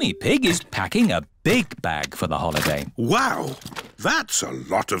 Mummy Pig is packing a big bag for the holiday. Wow, that's a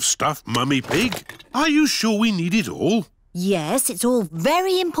lot of stuff, Mummy Pig. Are you sure we need it all? Yes, it's all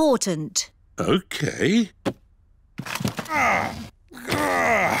very important. OK.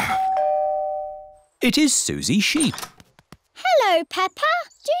 It is Suzy Sheep. Hello, Peppa.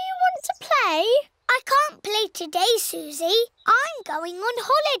 Do you want to play? I can't play today, Suzy. I'm going on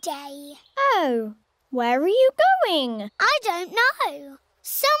holiday. Oh, where are you going? I don't know.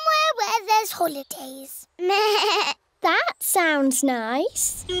 Somewhere where there's holidays. That sounds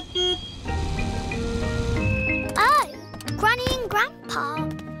nice. Oh, Granny and Grandpa,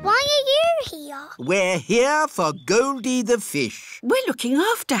 why are you here? We're here for Goldie the fish. We're looking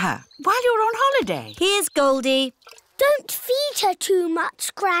after her while you're on holiday. Here's Goldie. Don't feed her too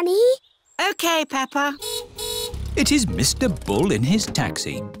much, Granny. OK, Peppa. It is Mr. Bull in his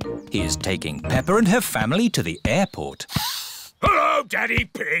taxi. He is taking Peppa and her family to the airport. Hello, Daddy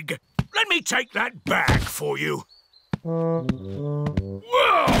Pig. Let me take that bag for you. Whoa!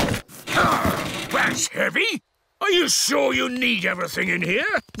 That's heavy. Are you sure you need everything in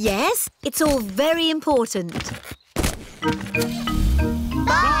here? Yes, it's all very important.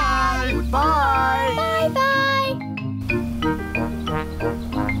 Bye! Bye! Bye-bye.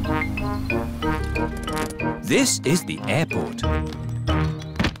 This is the airport.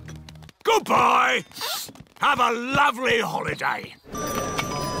 Goodbye. Have a lovely holiday.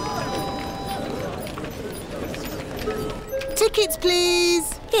 Tickets,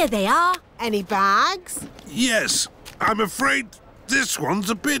 please. Here they are. Any bags? Yes, I'm afraid this one's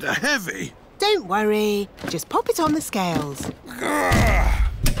a bit heavy. Don't worry. Just pop it on the scales.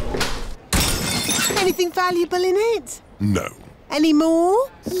 Anything valuable in it? No. Any more?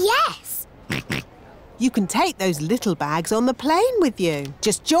 Yes. You can take those little bags on the plane with you.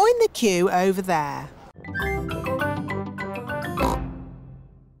 Just join the queue over there.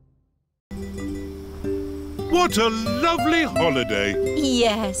 What a lovely holiday.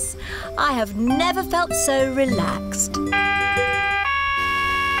 Yes, I have never felt so relaxed.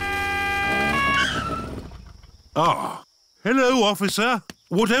 Ah, hello, officer.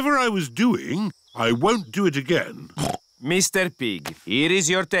 Whatever I was doing, I won't do it again. Mr. Pig, here is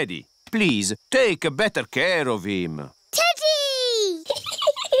your teddy. Please, take better care of him. Teddy!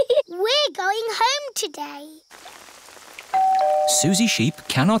 We're going home today. Suzy Sheep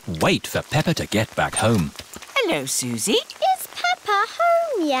cannot wait for Peppa to get back home. Hello, Suzy. Is Peppa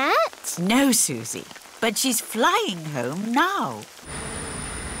home yet? No, Suzy, but she's flying home now.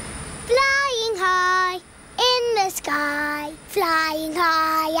 Flying high in the sky. Flying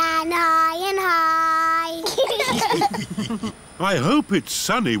high and high and high. I hope it's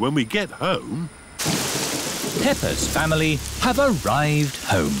sunny when we get home. Peppa's family have arrived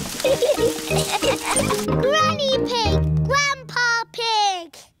home. Granny Pig! Grandpa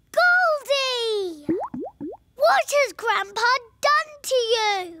Pig! Goldie! What has Grandpa done to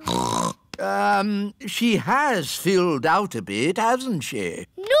you? She has filled out a bit, hasn't she?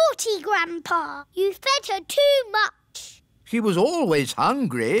 Naughty Grandpa! You fed her too much. She was always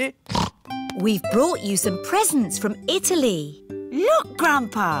hungry. We've brought you some presents from Italy. Look,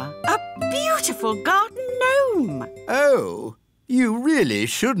 Grandpa, a beautiful garden gnome. Oh, you really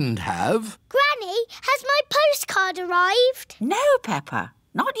shouldn't have. Granny, has my postcard arrived? No, Peppa,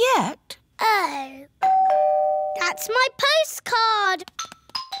 not yet. Oh. That's my postcard.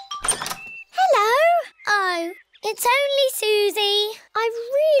 Hello. Oh, it's only Suzy. I've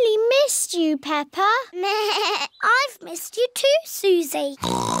really missed you, Peppa. I've missed you too, Suzy.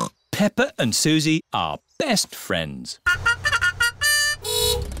 Peppa and Suzy are best friends.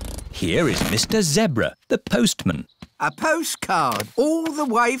 Here is Mr. Zebra, the postman. A postcard all the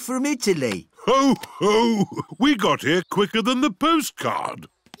way from Italy. Ho, ho! We got here quicker than the postcard.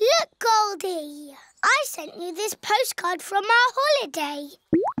 Look, Goldie. I sent you this postcard from our holiday.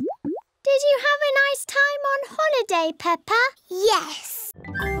 Did you have a nice time on holiday, Peppa? Yes.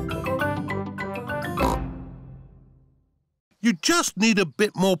 You just need a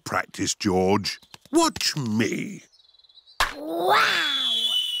bit more practice, George. Watch me. Wow!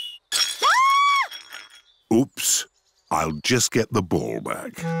 Oops. I'll just get the ball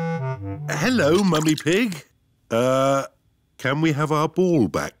back. Hello, Mummy Pig. Can we have our ball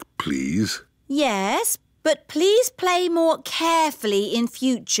back, please? Yes, but please play more carefully in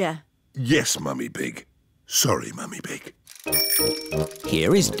future. Yes, Mummy Pig. Sorry, Mummy Pig.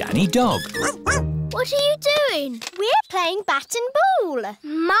 Here is Danny Dog. What are you doing? We're playing bat and ball.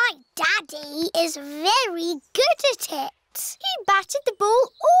 My daddy is very good at it. He batted the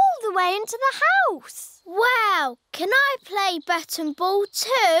ball all the way into the house. Wow, can I play bat and ball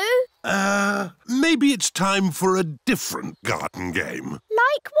too? Maybe it's time for a different garden game.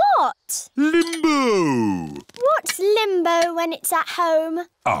 Like what? Limbo! What's limbo when it's at home?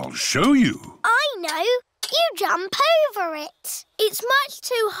 I'll show you. I know. You jump over it. It's much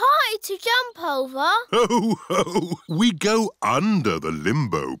too high to jump over. Ho, ho! We go under the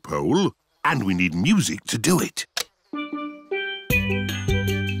limbo pole, and we need music to do it.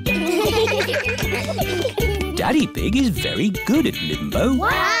 Daddy Pig is very good at limbo.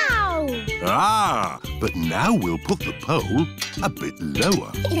 Wow! But now we'll put the pole a bit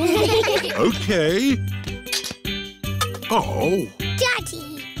lower. OK. Oh.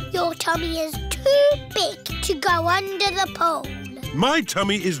 Daddy, your tummy is too big to go under the pole. My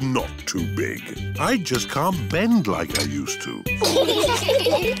tummy is not too big. I just can't bend like I used to.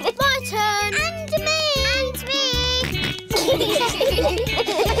 My turn. And me.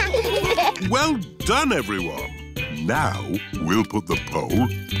 Well done, everyone. Now we'll put the pole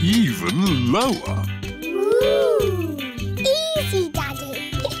even lower. Ooh. Easy,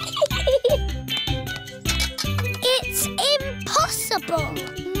 Daddy. It's impossible.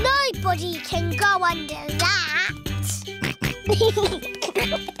 Nobody can go under that.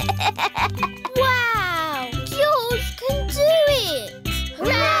 Wow! George can do it!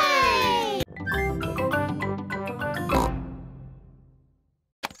 Hooray!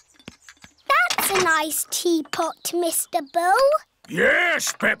 That's a nice teapot, Mr. Bull.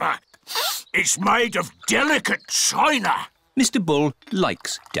 Yes, Peppa. It's made of delicate china. Mr. Bull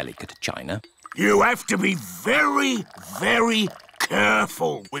likes delicate china. You have to be very, very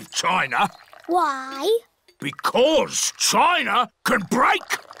careful with china. Why? Because china can break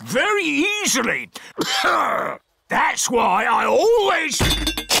very easily. That's why I always...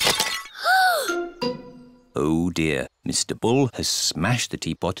 Oh dear, Mr. Bull has smashed the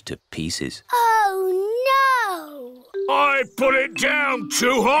teapot to pieces. Oh, no! I put it down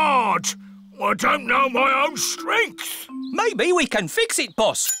too hard. I don't know my own strength. Maybe we can fix it,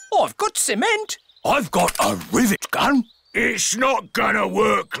 boss. I've got cement. I've got a rivet gun. It's not gonna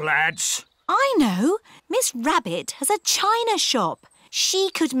work, lads. I know. Miss Rabbit has a china shop. She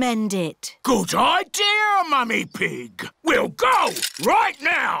could mend it. Good idea, Mummy Pig. We'll go right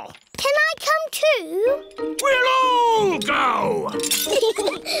now. Can I come too? We'll all go.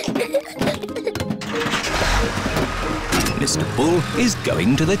 Mr. Bull is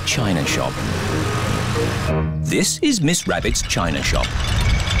going to the china shop. This is Miss Rabbit's china shop.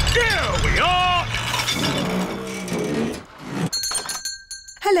 Here we are.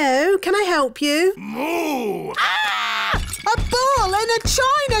 Hello, can I help you? Moo! A ball in a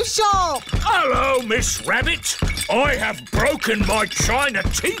china shop! Hello, Miss Rabbit. I have broken my china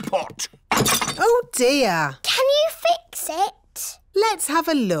teapot. Oh, dear. Can you fix it? Let's have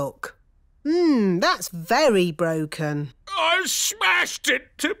a look. That's very broken. I smashed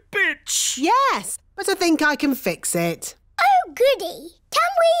it to bits. Yes, but I think I can fix it. Oh, goody.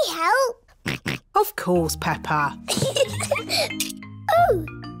 Can we help? Of course, Peppa. Oh,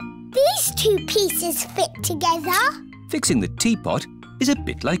 these two pieces fit together. Fixing the teapot is a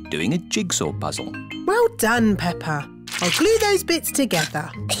bit like doing a jigsaw puzzle. Well done, Peppa. I'll glue those bits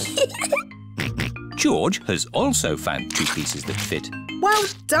together. George has also found 2 pieces that fit. Well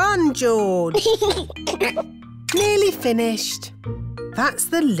done, George. Nearly finished. That's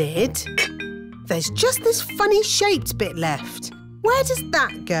the lid. There's just this funny shaped bit left. Where does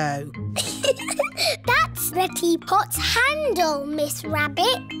that go? That's the teapot's handle, Miss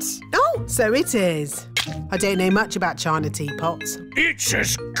Rabbit. Oh, so it is. I don't know much about china teapots. It's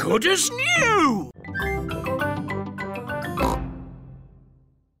as good as new!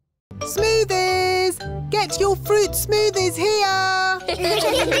 Smoothies! Get your fruit smoothies here!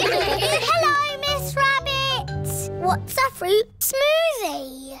 Hello, Miss Rabbit. What's a fruit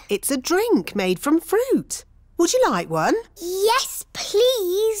smoothie? It's a drink made from fruit. Would you like one? Yes,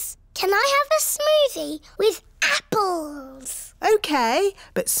 please. Can I have a smoothie with apples? OK,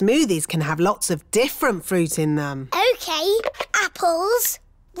 but smoothies can have lots of different fruit in them. OK, apples,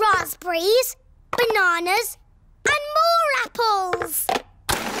 raspberries, bananas and more apples.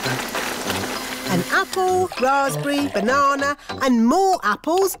 An apple, raspberry, banana and more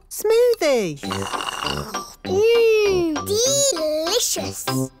apples smoothie. Delicious.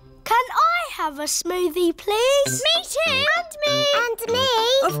 Can I have a smoothie, please? Me too. And me. And me.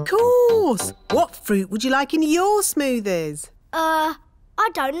 Of course. What fruit would you like in your smoothies? I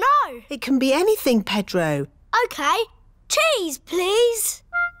don't know. It can be anything, Pedro. OK, cheese, please.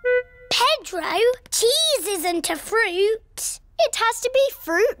 Pedro, cheese isn't a fruit. It has to be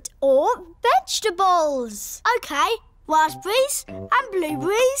fruit or vegetables. OK, raspberries and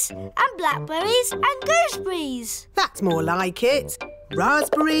blueberries and blackberries and gooseberries. That's more like it.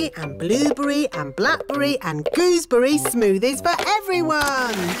 Raspberry and blueberry and blackberry and gooseberry smoothies for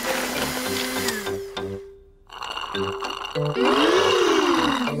everyone.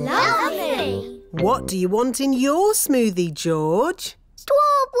 Lovely. What do you want in your smoothie, George?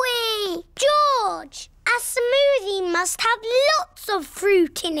 Strawberry. George, a smoothie must have lots of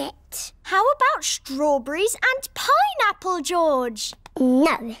fruit in it. How about strawberries and pineapple, George?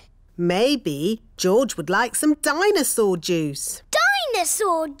 No. Maybe George would like some dinosaur juice.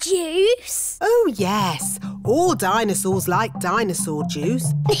 Dinosaur juice? Oh, yes. All dinosaurs like dinosaur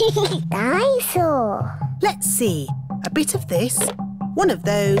juice. Dinosaur. Let's see. A bit of this, one of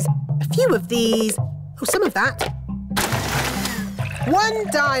those, a few of these, oh, some of that. 1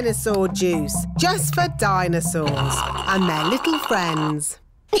 dinosaur juice, just for dinosaurs and their little friends.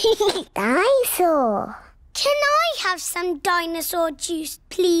 Dinosaur. Can I have some dinosaur juice,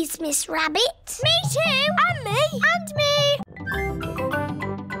 please, Miss Rabbit? Me too. And me. And me.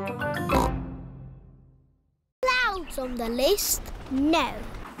 Clouds on the list? No.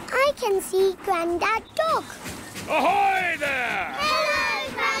 I can see Grandad Dog. Ahoy there! Hello,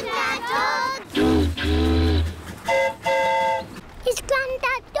 Grandad Dog. Is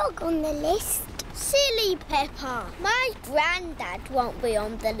Grandad Dog on the list? Silly Peppa. My Grandad won't be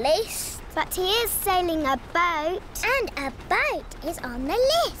on the list. But he is sailing a boat. And a boat is on the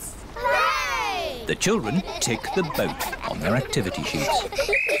list. Hooray! The children tick the boat on their activity sheets.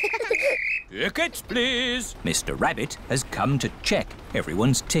 Tickets, please. Mr. Rabbit has come to check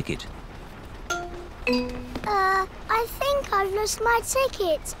everyone's ticket. I think I've lost my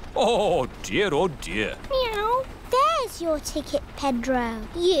ticket. Oh, dear, oh, dear. Meow. There's your ticket, Pedro.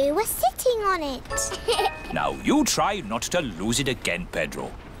 You were sitting on it. Now, you try not to lose it again,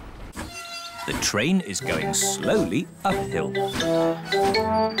 Pedro. The train is going slowly uphill.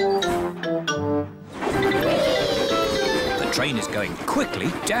 The train is going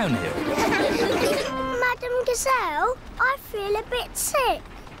quickly downhill. Madam Gazelle, I feel a bit sick.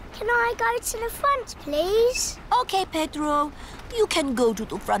 Can I go to the front, please? OK, Pedro. You can go to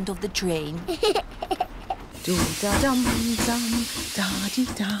the front of the train.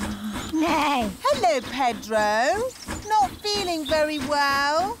 Do-da-dum-dum-da-dee-da. No. Hello, Pedro. Not feeling very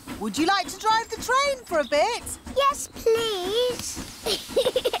well. Would you like to drive the train for a bit? Yes, please.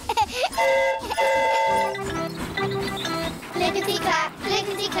 Clickety-clack,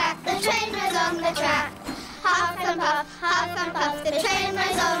 clickety-clack, the train is on the track. Huff and puff, the train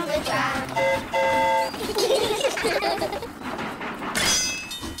is on the track.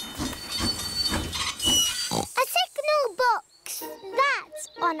 A signal box. That's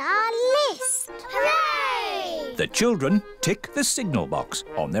on our list. Hooray! The children tick the signal box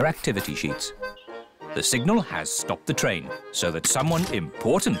on their activity sheets. The signal has stopped the train so that someone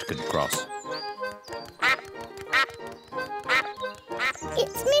important can cross.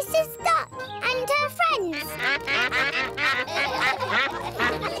 It's Mrs. Duck and her friends.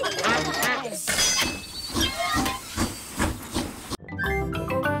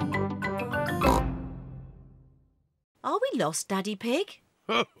 Are we lost, Daddy Pig?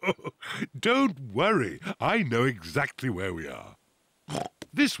 Don't worry. I know exactly where we are.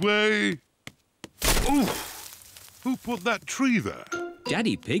 This way. Oof! Who put that tree there?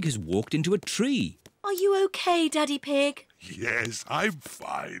 Daddy Pig has walked into a tree. Are you okay, Daddy Pig? Yes, I'm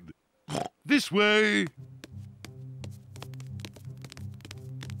fine. This way.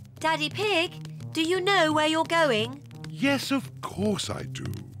 Daddy Pig, do you know where you're going? Yes, of course I do.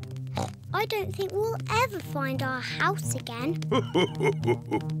 I don't think we'll ever find our house again.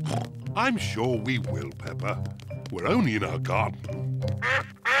 I'm sure we will, Peppa. We're only in our garden.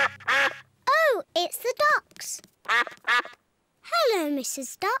 Oh, it's the ducks. Hello,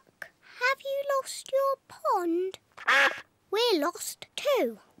 Mrs. Duck. Have you lost your pond? We're lost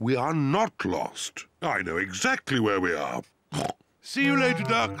too. We are not lost. I know exactly where we are. See you later,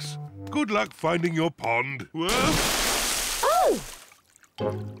 ducks. Good luck finding your pond. Oh!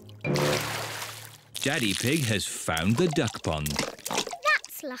 Daddy Pig has found the duck pond.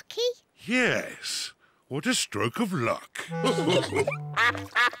 That's lucky. Yes. What a stroke of luck.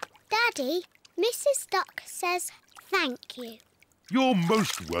 Daddy, Mrs. Duck says thank you. You're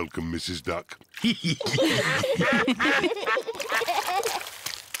most welcome, Mrs. Duck.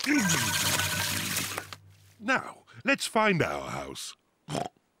 Now, let's find our house.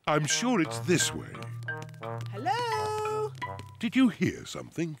 I'm sure it's this way. Hello? Did you hear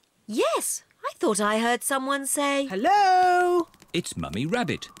something? Yes, I thought I heard someone say... Hello? It's Mummy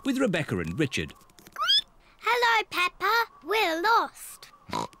Rabbit with Rebecca and Richard. Hello, Peppa. We're lost.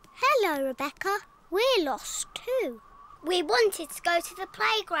 Hello, Rebecca. We're lost too. We wanted to go to the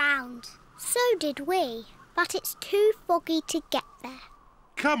playground. So did we, but it's too foggy to get there.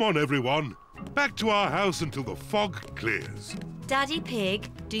 Come on, everyone. Back to our house until the fog clears. Daddy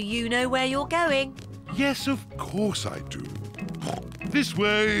Pig, do you know where you're going? Yes, of course I do. This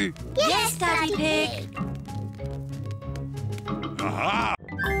way. Yes, Daddy Pig. Aha!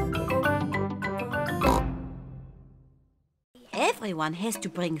 Everyone has to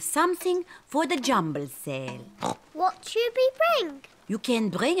bring something for the jumble sale. What should we bring? You can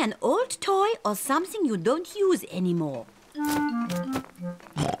bring an old toy or something you don't use anymore. Meow.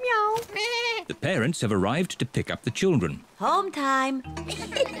 The parents have arrived to pick up the children. Home time.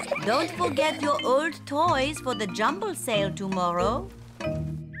 Don't forget your old toys for the jumble sale tomorrow.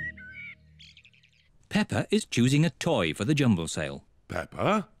 Peppa is choosing a toy for the jumble sale.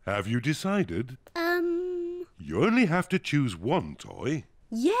 Peppa, have you decided? You only have to choose one toy.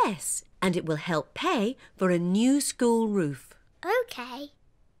 Yes, and it will help pay for a new school roof. OK.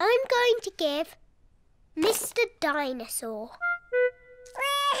 I'm going to give Mr. Dinosaur.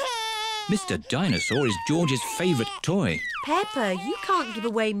 Mr. Dinosaur is George's favourite toy. Peppa, you can't give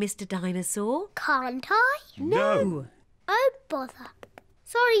away Mr. Dinosaur. Can't I? No. Oh, bother.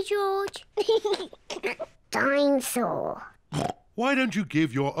 Sorry, George. Dinosaur. Why don't you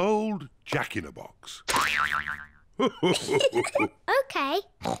give your old Jack-in-a-Box? OK.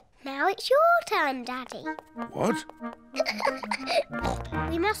 Now it's your turn, Daddy. What?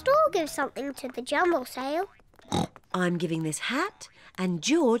 We must all give something to the jumble sale. I'm giving this hat and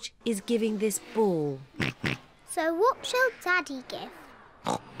George is giving this ball. So what shall Daddy give?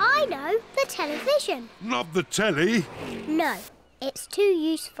 I know, the television. Not the telly. No, it's too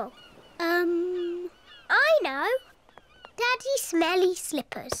useful. I know. Daddy's smelly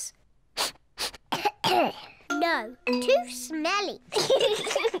slippers. No, too smelly.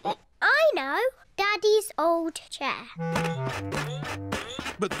 I know. Daddy's old chair.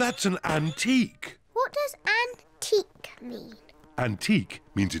 But that's an antique. What does antique mean? Antique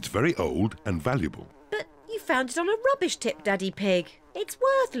means it's very old and valuable. But you found it on a rubbish tip, Daddy Pig. It's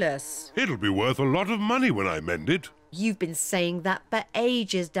worthless. It'll be worth a lot of money when I mend it. You've been saying that for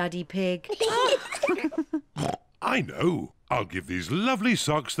ages, Daddy Pig. I know. I'll give these lovely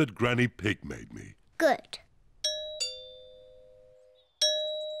socks that Granny Pig made me. Good.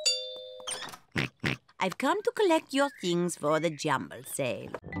 I've come to collect your things for the jumble sale.